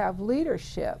do we have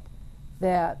leadership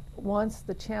that wants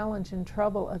the challenge and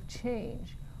trouble of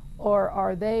change? Or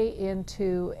are they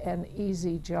into an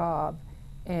easy job,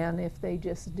 and if they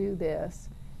just do this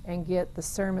and get the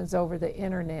sermons over the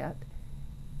internet?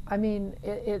 I mean,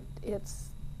 it's,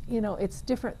 you know, it's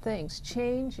different things.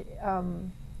 Change,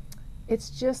 it's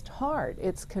just hard.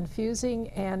 It's confusing,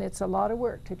 and it's a lot of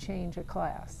work to change a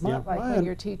class, Yeah. like when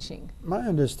you're teaching. My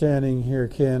understanding here,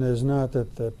 Ken, is not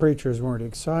that the preachers weren't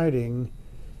exciting.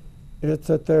 It's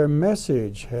that their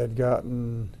message had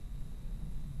gotten,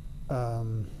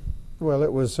 well,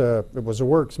 it was a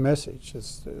works message.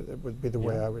 It would be the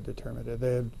way I would determine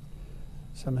it.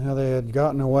 Somehow they had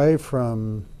gotten away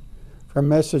from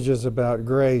messages about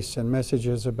grace and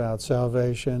messages about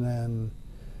salvation, and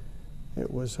it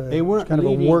was They weren't kind of a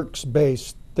leading-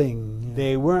 works-based thing.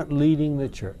 They weren't leading the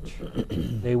church.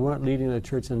 They weren't leading the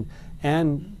church,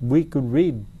 and we could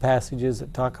read passages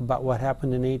that talk about what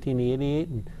happened in 1888,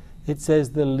 and it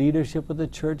says the leadership of the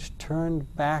church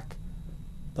turned back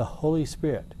the Holy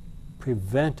Spirit,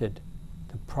 prevented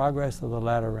the progress of the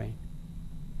latter rain.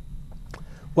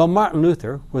 Well, Martin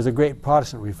Luther was a great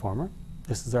Protestant reformer.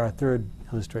 This is our third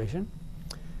illustration.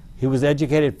 He was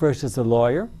educated first as a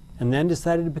lawyer and then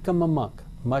decided to become a monk,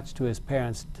 much to his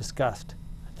parents' disgust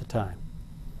at the time.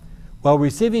 While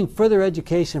receiving further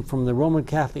education from the Roman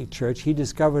Catholic Church, he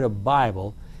discovered a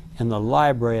Bible in the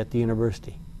library at the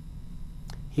university.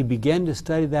 He began to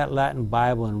study that Latin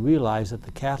Bible and realized that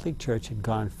the Catholic Church had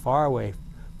gone far away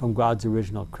from God's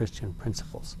original Christian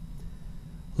principles.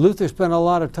 Luther spent a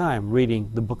lot of time reading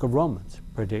the book of Romans,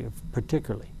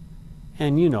 particularly.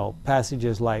 And you know,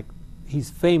 passages like, he's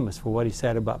famous for what he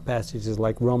said about passages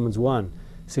like Romans 1,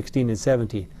 16 and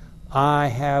 17. I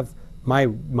have,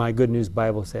 my Good News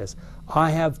Bible says, I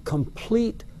have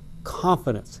complete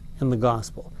confidence in the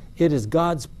gospel. It is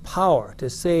God's power to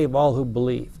save all who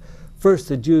believe, first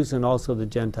the Jews and also the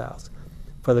Gentiles.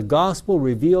 For the gospel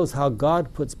reveals how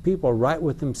God puts people right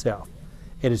with himself.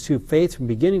 It is through faith from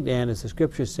beginning to end, as the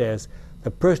scripture says, the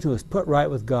person who is put right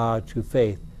with God through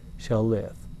faith shall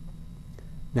live.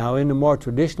 Now in the more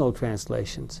traditional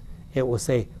translations, it will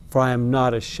say, for I am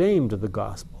not ashamed of the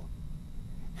gospel.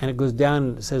 And it goes down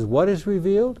and it says, what is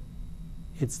revealed?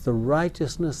 It's the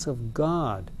righteousness of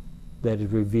God that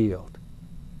is revealed.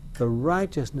 The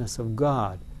righteousness of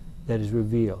God that is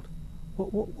revealed.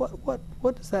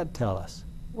 What does that tell us?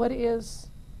 What is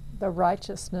the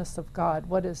righteousness of God?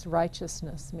 What does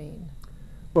righteousness mean?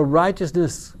 Well,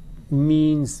 righteousness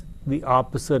means the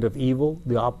opposite of evil,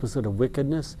 the opposite of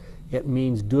wickedness. It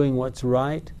means doing what's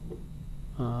right.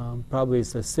 Probably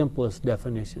it's the simplest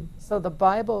definition. So the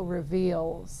Bible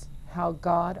reveals how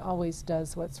God always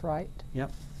does what's right.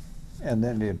 Yep. And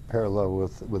then in parallel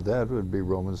with that would be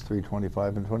Romans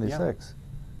 3:25 and 26.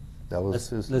 That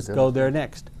was Let's go there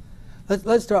next.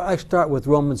 Let's start with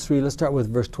Romans 3. Let's start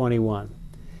with verse 21.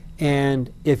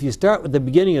 And if you start with the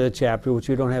beginning of the chapter, which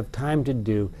we don't have time to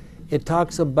do, it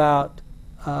talks about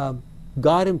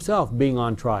God himself being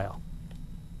on trial.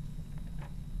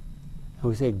 And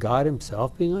we say God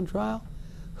himself being on trial?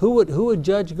 Who would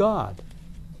judge God?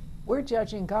 We're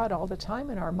judging God all the time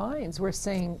in our minds. We're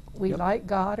saying we like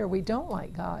God or we don't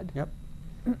like God. Yep.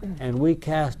 And we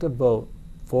cast a vote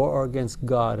for or against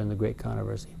God in the great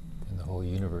controversy. And the whole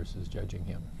universe is judging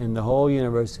him. And the whole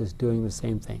universe is doing the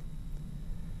same thing.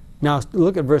 Now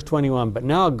look at verse 21. But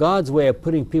now God's way of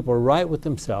putting people right with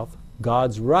himself,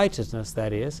 God's righteousness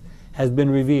that is, has been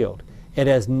revealed. It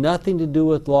has nothing to do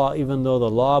with law, even though the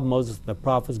law of Moses and the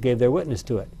prophets gave their witness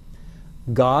to it.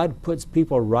 God puts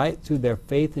people right through their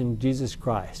faith in Jesus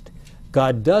Christ.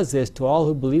 God does this to all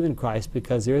who believe in Christ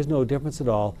because there is no difference at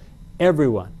all.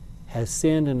 Everyone has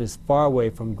sinned and is far away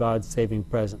from God's saving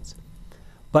presence.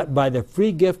 But by the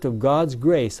free gift of God's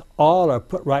grace, all are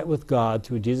put right with God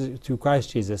through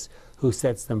Christ Jesus, who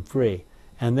sets them free.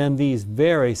 And then these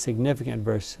very significant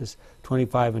verses,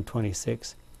 25 and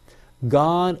 26.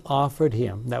 God offered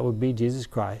him, that would be Jesus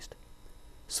Christ,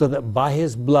 so that by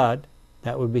his blood,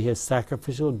 that would be his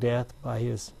sacrificial death, by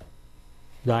his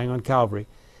dying on Calvary,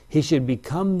 he should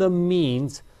become the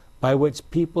means by which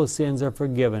people's sins are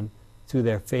forgiven through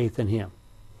their faith in him.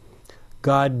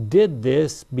 God did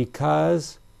this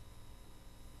because,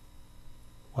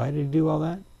 why did he do all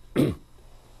that?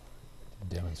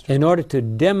 Demonstrate. In order to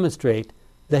demonstrate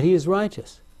that he is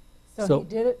righteous. So he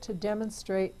did it to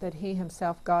demonstrate that he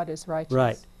himself, God, is righteous.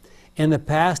 Right. In the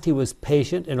past, he was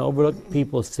patient and overlooked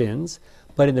people's sins,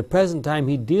 but in the present time,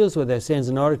 he deals with their sins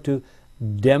in order to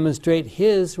demonstrate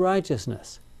his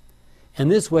righteousness. And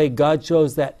this way, God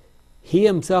shows that he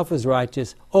himself is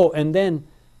righteous. Oh, and then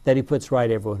that he puts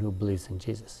right everyone who believes in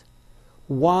Jesus.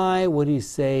 Why would he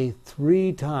say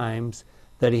 3 times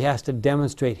that he has to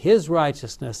demonstrate his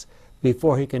righteousness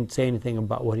before he can say anything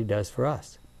about what he does for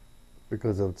us?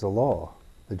 Because it's a law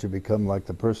that you become like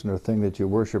the person or thing that you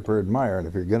worship or admire. And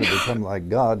if you're going to become like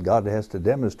God, God has to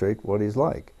demonstrate what he's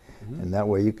like. And that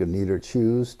way you can either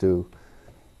choose to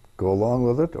go along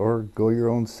with it or go your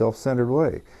own self-centered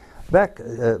way. Back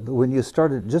when you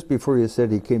started, just before you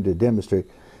said he came to demonstrate,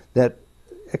 that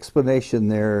explanation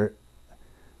there,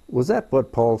 was that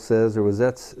what Paul says, or was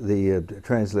that the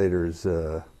translator's?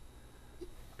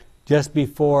 Just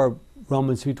before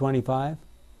Romans 3:25?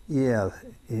 Yeah,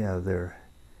 there.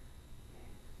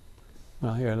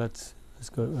 Well, here, let's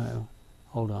go,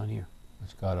 hold on here.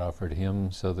 Which God offered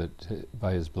him so that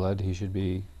by his blood he should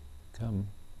become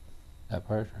that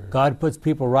part? Or? God puts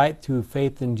people right through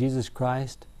faith in Jesus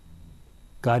Christ.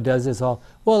 God does this all.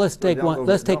 Well, let's take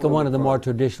one of the more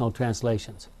traditional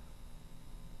translations.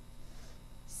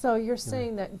 So you're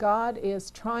saying that God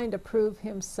is trying to prove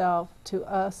himself to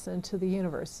us and to the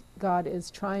universe. God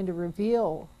is trying to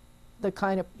reveal the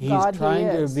kind of God he is. He's trying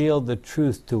to reveal the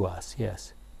truth to us,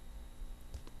 yes.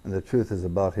 And the truth is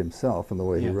about himself and the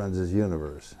way he runs his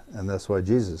universe. And that's why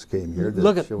Jesus came here.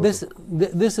 Look at this.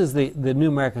 This is the New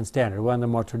American Standard, one of the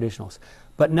more traditionals.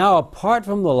 But now, apart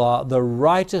from the law, the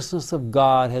righteousness of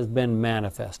God has been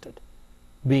manifested,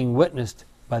 being witnessed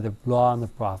by the law and the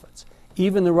prophets.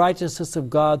 Even the righteousness of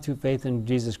God through faith in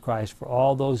Jesus Christ for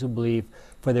all those who believe,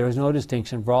 for there is no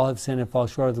distinction, for all have sinned and fall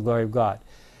short of the glory of God.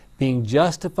 Being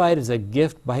justified as a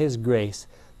gift by his grace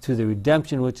through the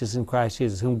redemption which is in Christ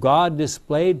Jesus, whom God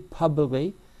displayed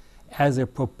publicly as a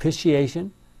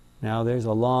propitiation. Now there's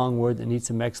a long word that needs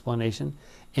some explanation.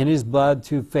 In his blood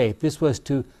through faith. This was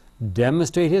to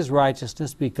demonstrate his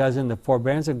righteousness, because in the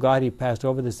forbearance of God he passed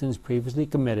over the sins previously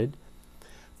committed.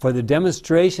 For the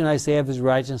demonstration, I say, of his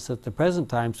righteousness at the present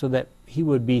time, so that he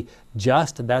would be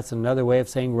just, and that's another way of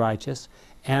saying righteous,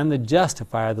 and the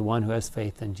justifier, the one who has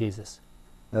faith in Jesus.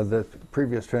 Now, the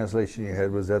previous translation you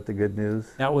had, was that the good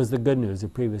news? That was the good news. The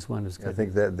previous one was good. I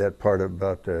think that part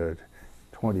about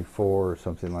 24 or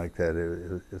something like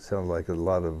that, it sounded like a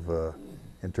lot of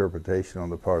interpretation on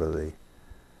the part of the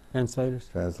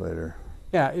translator.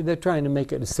 Yeah, they're trying to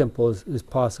make it as simple as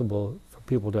possible for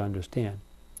people to understand.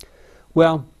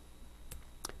 Well,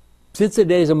 since the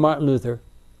days of Martin Luther,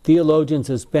 theologians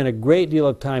have spent a great deal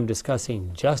of time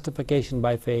discussing justification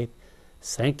by faith,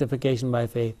 sanctification by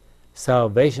faith,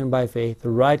 salvation by faith, the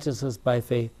righteousness by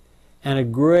faith, and a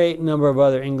great number of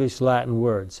other English-Latin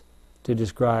words to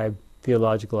describe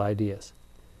theological ideas.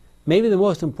 Maybe the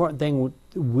most important thing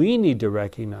we need to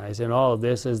recognize in all of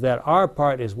this is that our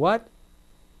part is what?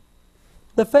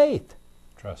 The faith.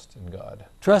 Trust in God.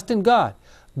 Trust in God.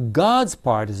 God's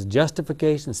part is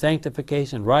justification,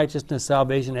 sanctification, righteousness,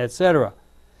 salvation, etc.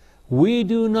 We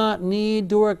do not need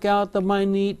to work out the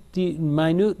minute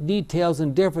details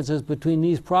and differences between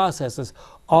these processes.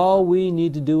 All we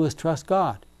need to do is trust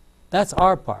God. That's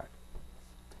our part.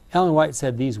 Ellen White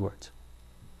said these words: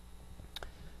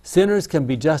 sinners can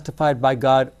be justified by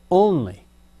God only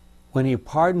when he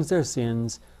pardons their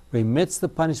sins, remits the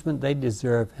punishment they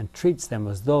deserve, and treats them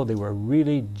as though they were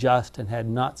really just and had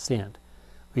not sinned,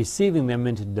 receiving them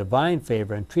into divine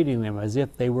favor and treating them as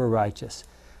if they were righteous.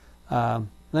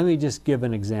 Let me just give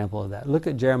an example of that. Look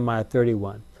at Jeremiah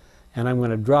 31, and I'm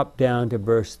going to drop down to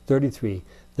verse 33.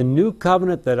 The new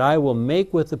covenant that I will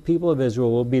make with the people of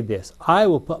Israel will be this: I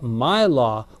will put my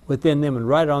law within them and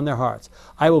write it on their hearts.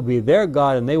 I will be their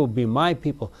God, and they will be my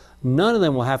people. None of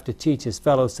them will have to teach his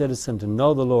fellow citizen to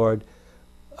know the Lord,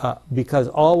 because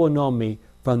all will know me,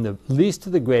 from the least to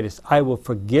the greatest. I will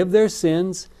forgive their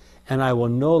sins, and I will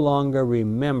no longer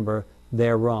remember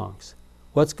their wrongs.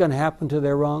 What's going to happen to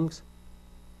their wrongs?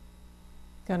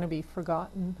 Going to be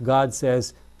forgotten. God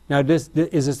says, now is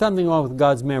there something wrong with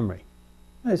God's memory?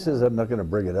 He says, I'm not going to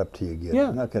bring it up to you again.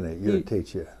 I'm not going to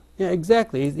irritate you. Yeah,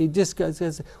 exactly. He just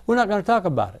says, we're not going to talk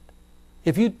about it.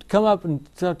 If you come up and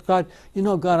talk to God, you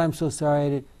know, God, I'm so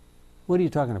sorry. What are you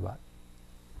talking about?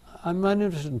 I'm not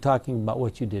interested in talking about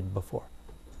what you did before.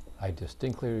 I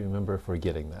distinctly remember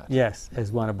forgetting that. Yes,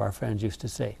 as one of our friends used to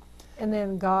say. And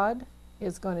then God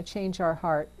is going to change our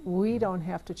heart. We don't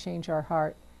have to change our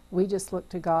heart. We just look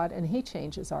to God, and he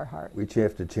changes our heart. We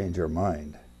have to change our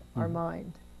mind. Our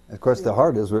mind. Of course, the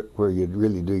heart is where you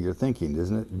really do your thinking,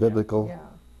 isn't it? Biblical. Yeah.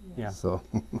 Yeah. So,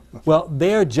 Well,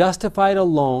 they are justified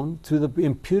alone through the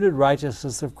imputed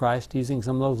righteousness of Christ, using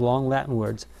some of those long Latin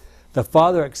words. The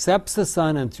Father accepts the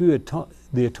Son, and through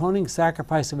the atoning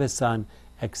sacrifice of His Son,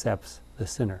 accepts the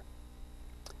sinner.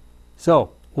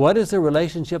 So, what is the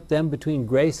relationship then between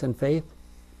grace and faith?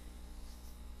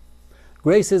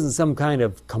 Grace isn't some kind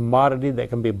of commodity that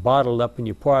can be bottled up and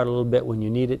you pour out a little bit when you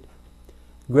need it.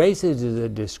 Grace is a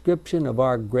description of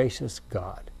our gracious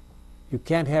God. You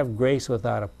can't have grace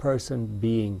without a person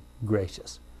being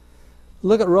gracious.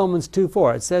 Look at Romans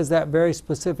 2:4. It says that very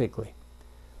specifically.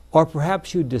 Or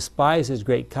perhaps you despise His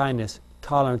great kindness,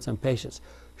 tolerance, and patience.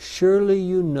 Surely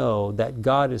you know that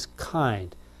God is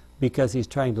kind because He's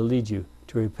trying to lead you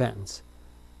to repentance.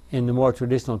 In the more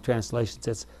traditional translations,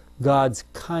 it's God's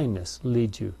kindness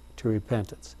leads you to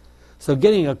repentance. So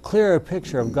getting a clearer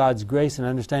picture of God's grace and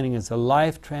understanding is a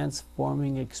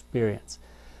life-transforming experience.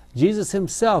 Jesus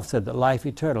Himself said that life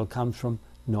eternal comes from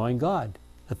knowing God,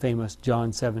 the famous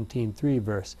John 17:3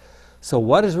 verse. So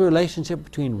what is the relationship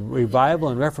between revival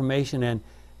and Reformation and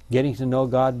getting to know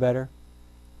God better?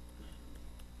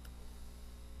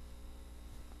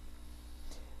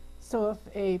 So if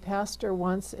a pastor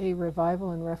wants a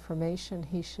revival and Reformation,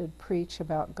 he should preach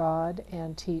about God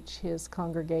and teach his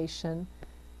congregation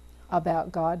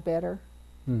about God better.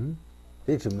 Mm-hmm.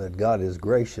 teach them that God is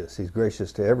gracious. He's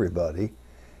gracious to everybody,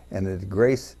 and that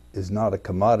grace is not a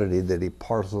commodity that He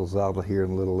parcels out here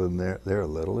and a little and there a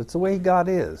little. It's the way God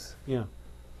is. Yeah.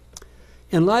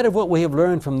 In light of what we have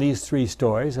learned from these three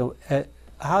stories,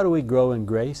 how do we grow in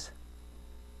grace?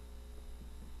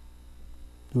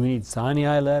 Do we need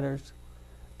Sinai letters?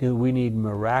 Do we need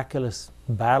miraculous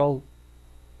battle?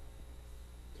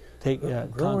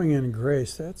 Growing in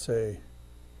grace, that's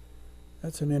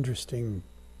an interesting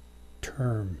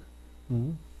term.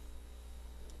 Mm-hmm.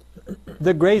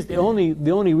 The grace, the only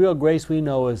real grace we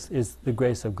know is the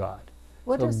grace of God.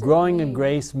 What so does it growing in mean?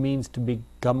 grace means to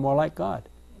become more like God.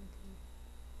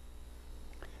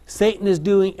 Satan is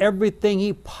doing everything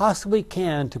he possibly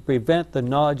can to prevent the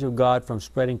knowledge of God from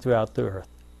spreading throughout the earth.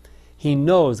 He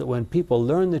knows that when people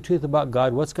learn the truth about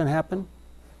God, what's going to happen?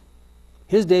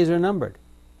 His days are numbered.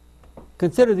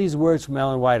 Consider these words from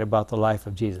Ellen White about the life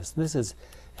of Jesus. This is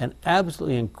an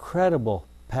absolutely incredible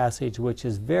passage which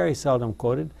is very seldom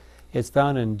quoted. It's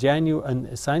found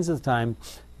in Signs of the Time,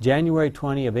 January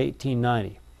 20 of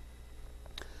 1890.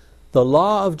 The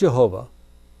law of Jehovah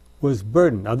was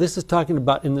burdened. Now this is talking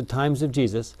about in the times of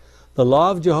Jesus. The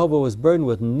law of Jehovah was burdened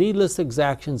with needless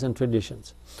exactions and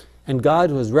traditions. And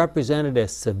God was represented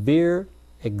as severe,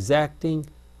 exacting,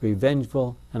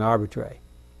 revengeful, and arbitrary.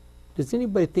 Does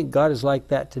anybody think God is like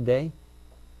that today?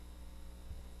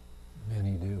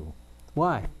 Many do.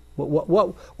 Why?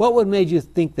 What would make you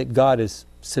think that God is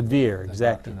severe,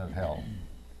 exacting? The doctrine of hell.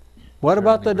 What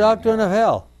about the Certainly doctrine bring of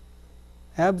hell?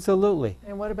 Absolutely.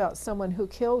 And what about someone who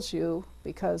kills you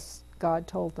because God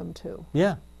told them to?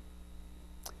 Yeah.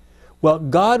 Well,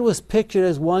 God was pictured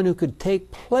as one who could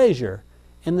take pleasure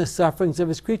in the sufferings of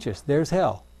His creatures. There's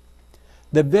hell.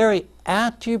 The very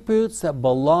attributes that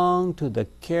belong to the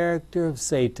character of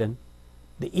Satan,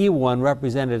 the evil one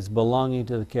represented as belonging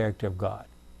to the character of God.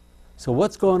 So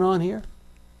what's going on here?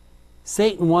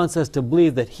 Satan wants us to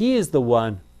believe that he is the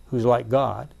one who's like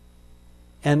God,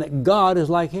 and that God is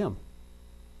like him,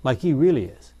 like he really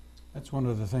is. That's one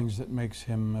of the things that makes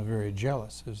him very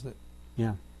jealous, is that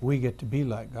Yeah. we get to be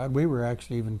like God. We were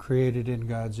actually even created in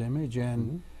God's image,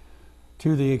 and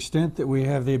to the extent that we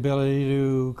have the ability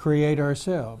to create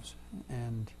ourselves,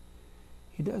 and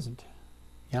he doesn't.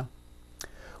 Yeah.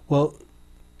 Well,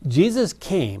 Jesus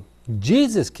came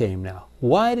now.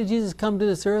 Why did Jesus come to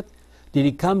this earth? Did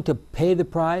He come to pay the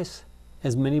price,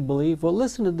 as many believe? Well,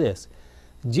 listen to this.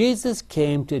 Jesus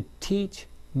came to teach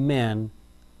men,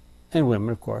 and women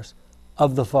of course,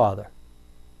 of the Father.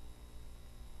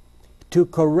 To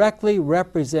correctly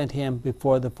represent Him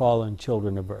before the fallen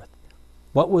children of earth.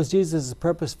 What was Jesus'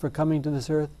 purpose for coming to this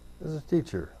earth? As a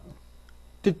teacher.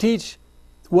 To teach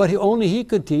what only He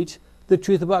could teach, the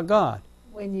truth about God.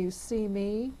 When you see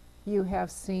me, you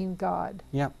have seen God.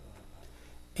 Yeah.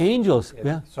 Angels,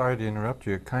 yeah. Sorry to interrupt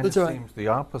you. It kind That's of all right. seems the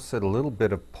opposite a little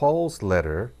bit of Paul's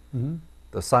letter, Mm-hmm.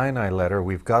 the Sinai letter.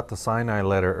 We've got the Sinai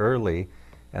letter early,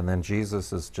 and then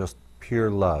Jesus is just pure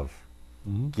love,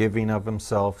 giving of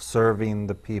Himself, serving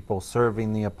the people,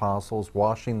 serving the apostles,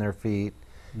 washing their feet,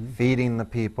 feeding the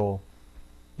people.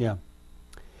 Yeah.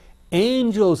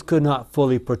 Angels could not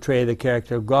fully portray the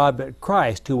character of God, but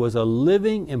Christ, who was a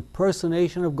living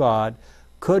impersonation of God,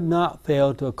 could not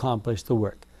fail to accomplish the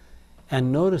work.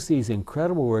 And notice these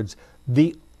incredible words.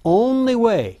 The only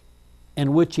way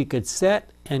in which He could set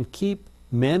and keep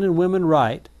men and women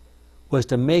right was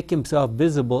to make himself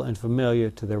visible and familiar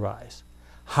to their eyes.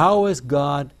 How is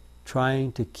God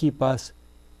trying to keep us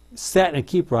set and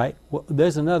keep right? Well,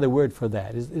 there's another word for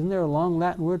that. Isn't there a long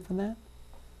Latin word for that?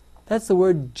 That's the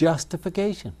word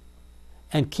justification.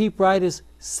 And keep right is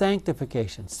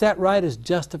sanctification. Set right is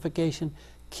justification.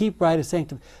 Keep right is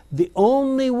sanctification. The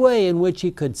only way in which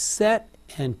he could set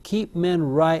and keep men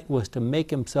right was to make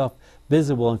himself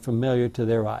visible and familiar to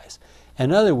their eyes.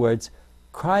 In other words,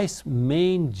 Christ's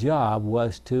main job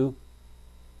was to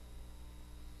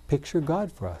picture God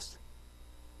for us.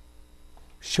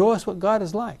 Show us what God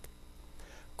is like.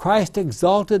 Christ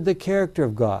exalted the character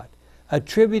of God,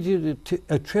 attributing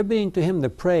to him the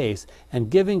praise and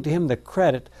giving to him the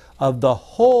credit of the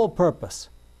whole purpose.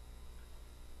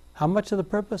 How much of the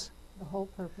purpose? The whole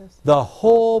purpose. The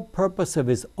whole purpose of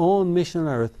his own mission on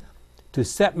earth, to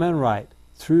set men right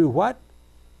through what?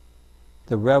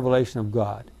 The revelation of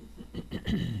God.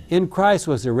 In Christ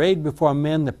was arrayed before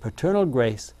men the paternal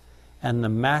grace and the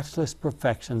matchless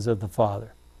perfections of the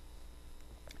Father.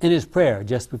 In his prayer,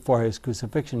 just before his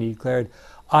crucifixion, he declared,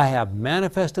 I have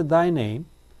manifested thy name,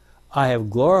 I have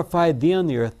glorified thee on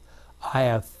the earth, I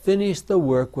have finished the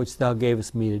work which thou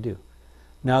gavest me to do.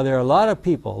 Now there are a lot of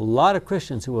people, a lot of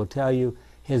Christians who will tell you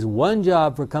his one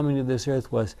job for coming to this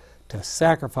earth was to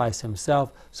sacrifice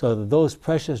himself so that those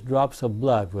precious drops of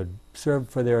blood would serve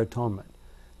for their atonement.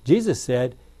 Jesus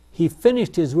said he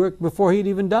finished his work before he'd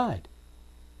even died.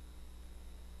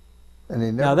 And he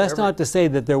never, now that's not to say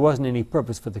that there wasn't any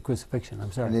purpose for the crucifixion.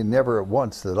 I'm sorry. And he never at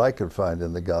once that I could find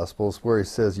in the Gospels where he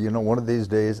says, you know, one of these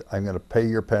days I'm going to pay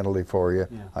your penalty for you.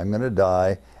 Yeah. I'm going to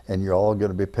die and you're all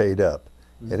going to be paid up.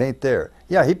 Mm-hmm. It ain't there.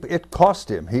 Yeah, it cost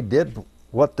him. He did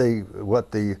what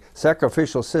the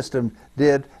sacrificial system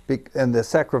did, and the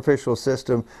sacrificial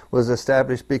system was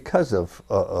established because of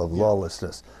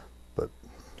lawlessness. But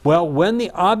well, when the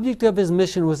object of his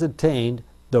mission was attained,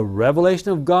 the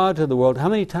revelation of God to the world, how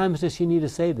many times does she need to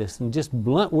say this in just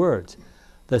blunt words?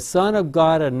 The Son of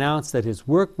God announced that his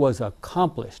work was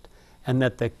accomplished and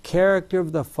that the character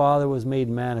of the Father was made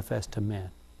manifest to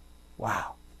man.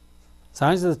 Wow.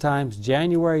 Signs of the Times,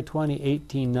 January 20,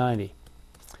 1890.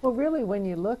 Well, really, when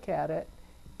you look at it,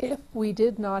 if we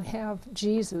did not have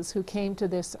Jesus who came to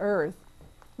this earth,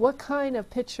 what kind of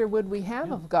picture would we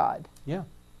have of God? Yeah.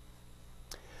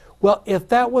 Well, if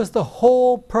that was the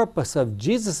whole purpose of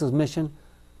Jesus' mission,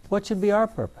 what should be our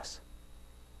purpose?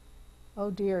 Oh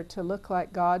dear, to look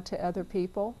like God to other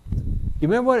people? You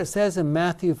remember what it says in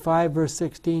Matthew 5, verse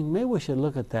 16? Maybe we should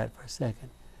look at that for a second.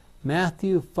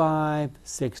 Matthew 5,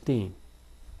 16.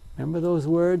 Remember those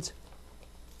words?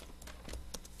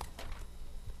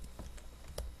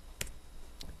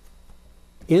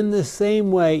 In the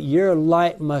same way, your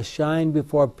light must shine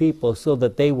before people so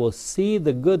that they will see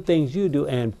the good things you do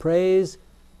and praise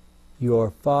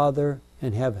your Father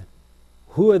in heaven.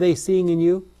 Who are they seeing in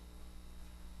you?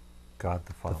 God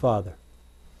the Father. The Father.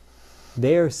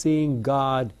 They are seeing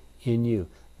God in you.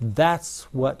 That's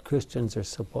what Christians are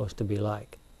supposed to be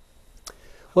like.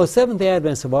 Well, Seventh-day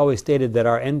Adventists have always stated that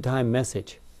our end-time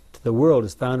message to the world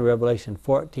is found in Revelation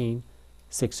 14,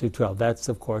 6 through 12. That's,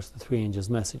 of course, the three angels'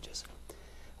 messages.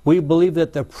 We believe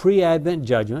that the pre-Advent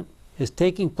judgment is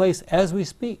taking place as we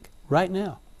speak, right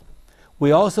now.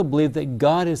 We also believe that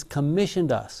God has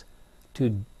commissioned us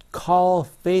to call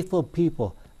faithful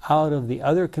people out of the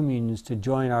other communions to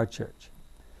join our church.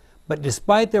 But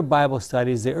despite their Bible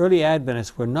studies, the early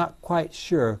Adventists were not quite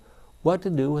sure what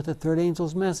to do with the third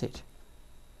angel's message.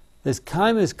 This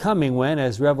time is coming when,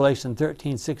 as Revelation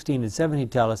 13, 16, and 17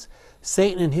 tell us,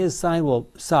 Satan and his side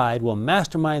will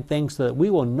mastermind things so that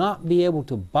we will not be able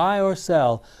to buy or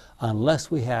sell unless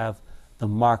we have the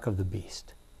mark of the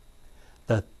beast.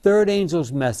 The third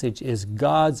angel's message is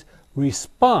God's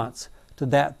response to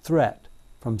that threat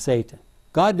from Satan.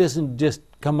 God doesn't just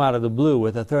come out of the blue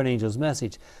with a third angel's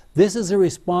message. This is a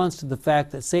response to the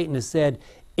fact that Satan has said,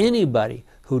 anybody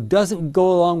who doesn't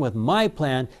go along with my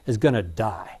plan is going to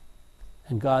die.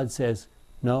 And God says,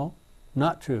 no,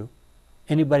 not true.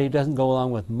 Anybody who doesn't go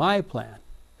along with my plan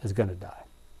is going to die.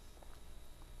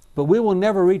 But we will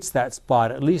never reach that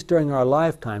spot, at least during our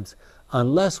lifetimes,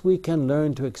 unless we can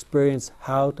learn to experience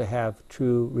how to have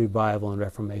true revival and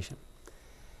reformation.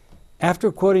 After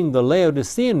quoting the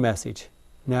Laodicean message,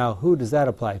 now who does that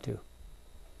apply to?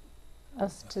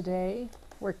 Us today,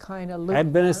 we're kind of lukewarm.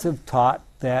 Adventists have taught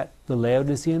that the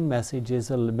Laodicean message is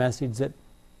a message that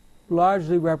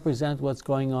largely represents what's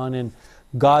going on in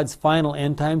God's final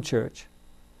end-time church.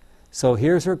 So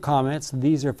here's her comments.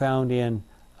 These are found in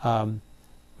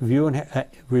Review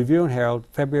and Herald,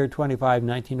 February 25,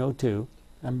 1902.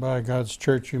 And by God's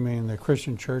church, you mean the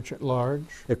Christian church at large?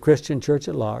 The Christian church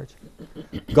at large.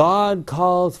 God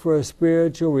calls for a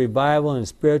spiritual revival and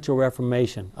spiritual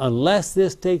reformation. Unless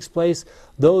this takes place,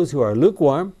 those who are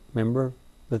lukewarm, remember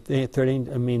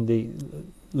the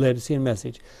Laodicean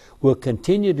message, will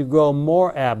continue to grow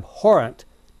more abhorrent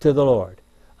to the Lord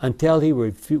until He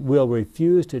will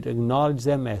refuse to acknowledge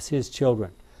them as His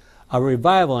children. A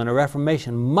revival and a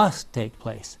reformation must take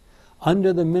place.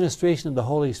 Under the ministration of the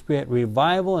Holy Spirit,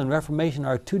 revival and reformation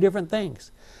are two different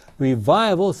things.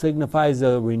 Revival signifies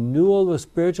a renewal of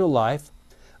spiritual life,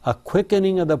 a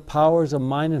quickening of the powers of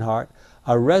mind and heart,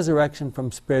 a resurrection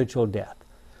from spiritual death.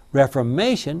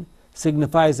 Reformation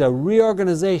signifies a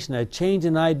reorganization, a change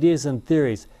in ideas and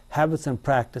theories, habits and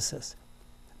practices.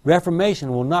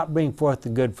 Reformation will not bring forth the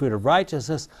good fruit of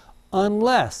righteousness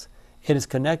unless it is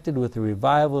connected with the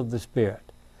revival of the Spirit.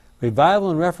 Revival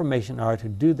and reformation are to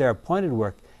do their appointed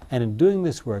work, and in doing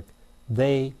this work,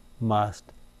 they must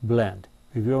blend.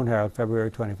 Review and Herald,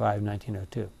 February 25,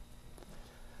 1902.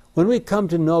 When we come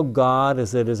to know God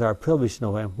as it is our privilege to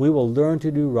know Him, we will learn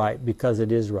to do right because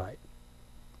it is right.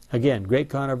 Again, Great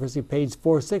Controversy, page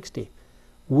 460.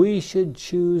 We should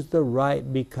choose the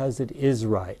right because it is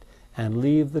right, and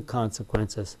leave the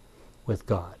consequences with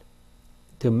God.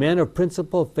 To men of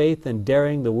principle, faith, and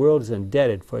daring, the world is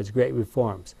indebted for its great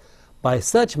reforms. By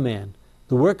such men,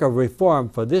 the work of reform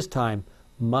for this time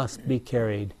must be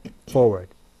carried forward.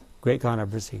 Great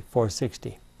Controversy,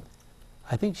 460.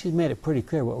 I think she's made it pretty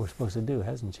clear what we're supposed to do,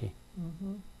 hasn't she?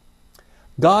 Mm-hmm.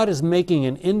 God is making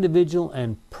an individual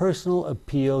and personal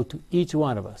appeal to each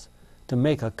one of us to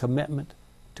make a commitment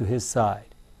to His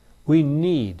side. We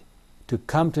need to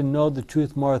come to know the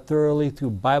truth more thoroughly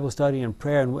through Bible study and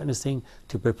prayer and witnessing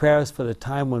to prepare us for the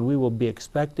time when we will be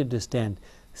expected to stand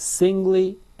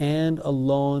singly and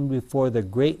alone before the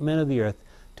great men of the earth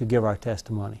to give our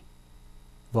testimony.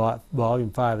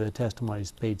 Volume 5 of the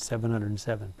Testimonies, page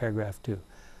 707, paragraph 2.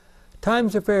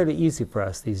 Times are fairly easy for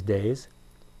us these days.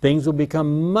 Things will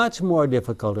become much more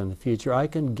difficult in the future, I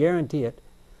can guarantee it.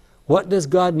 What does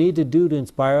God need to do to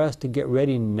inspire us to get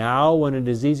ready now when it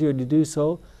is easier to do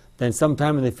so than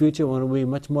sometime in the future when it will be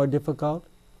much more difficult?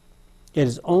 It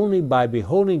is only by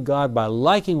beholding God, by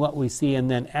liking what we see, and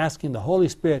then asking the Holy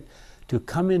Spirit to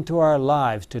come into our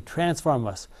lives to transform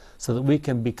us so that we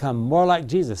can become more like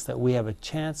Jesus, that we have a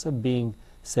chance of being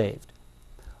saved.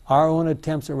 Our own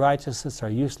attempts at righteousness are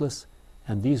useless,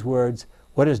 and these words,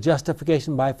 what is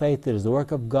justification by faith? It is the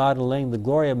work of God in laying the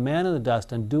glory of man in the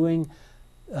dust and doing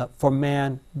for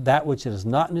man that which it is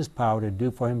not in his power to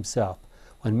do for himself.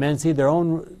 When men see their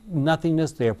own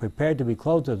nothingness, they are prepared to be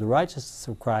clothed with the righteousness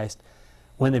of Christ.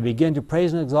 When they begin to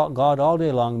praise and exalt God all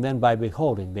day long, then by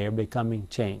beholding, they are becoming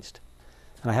changed.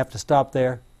 And I have to stop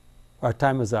there. Our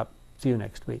time is up. See you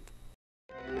next week.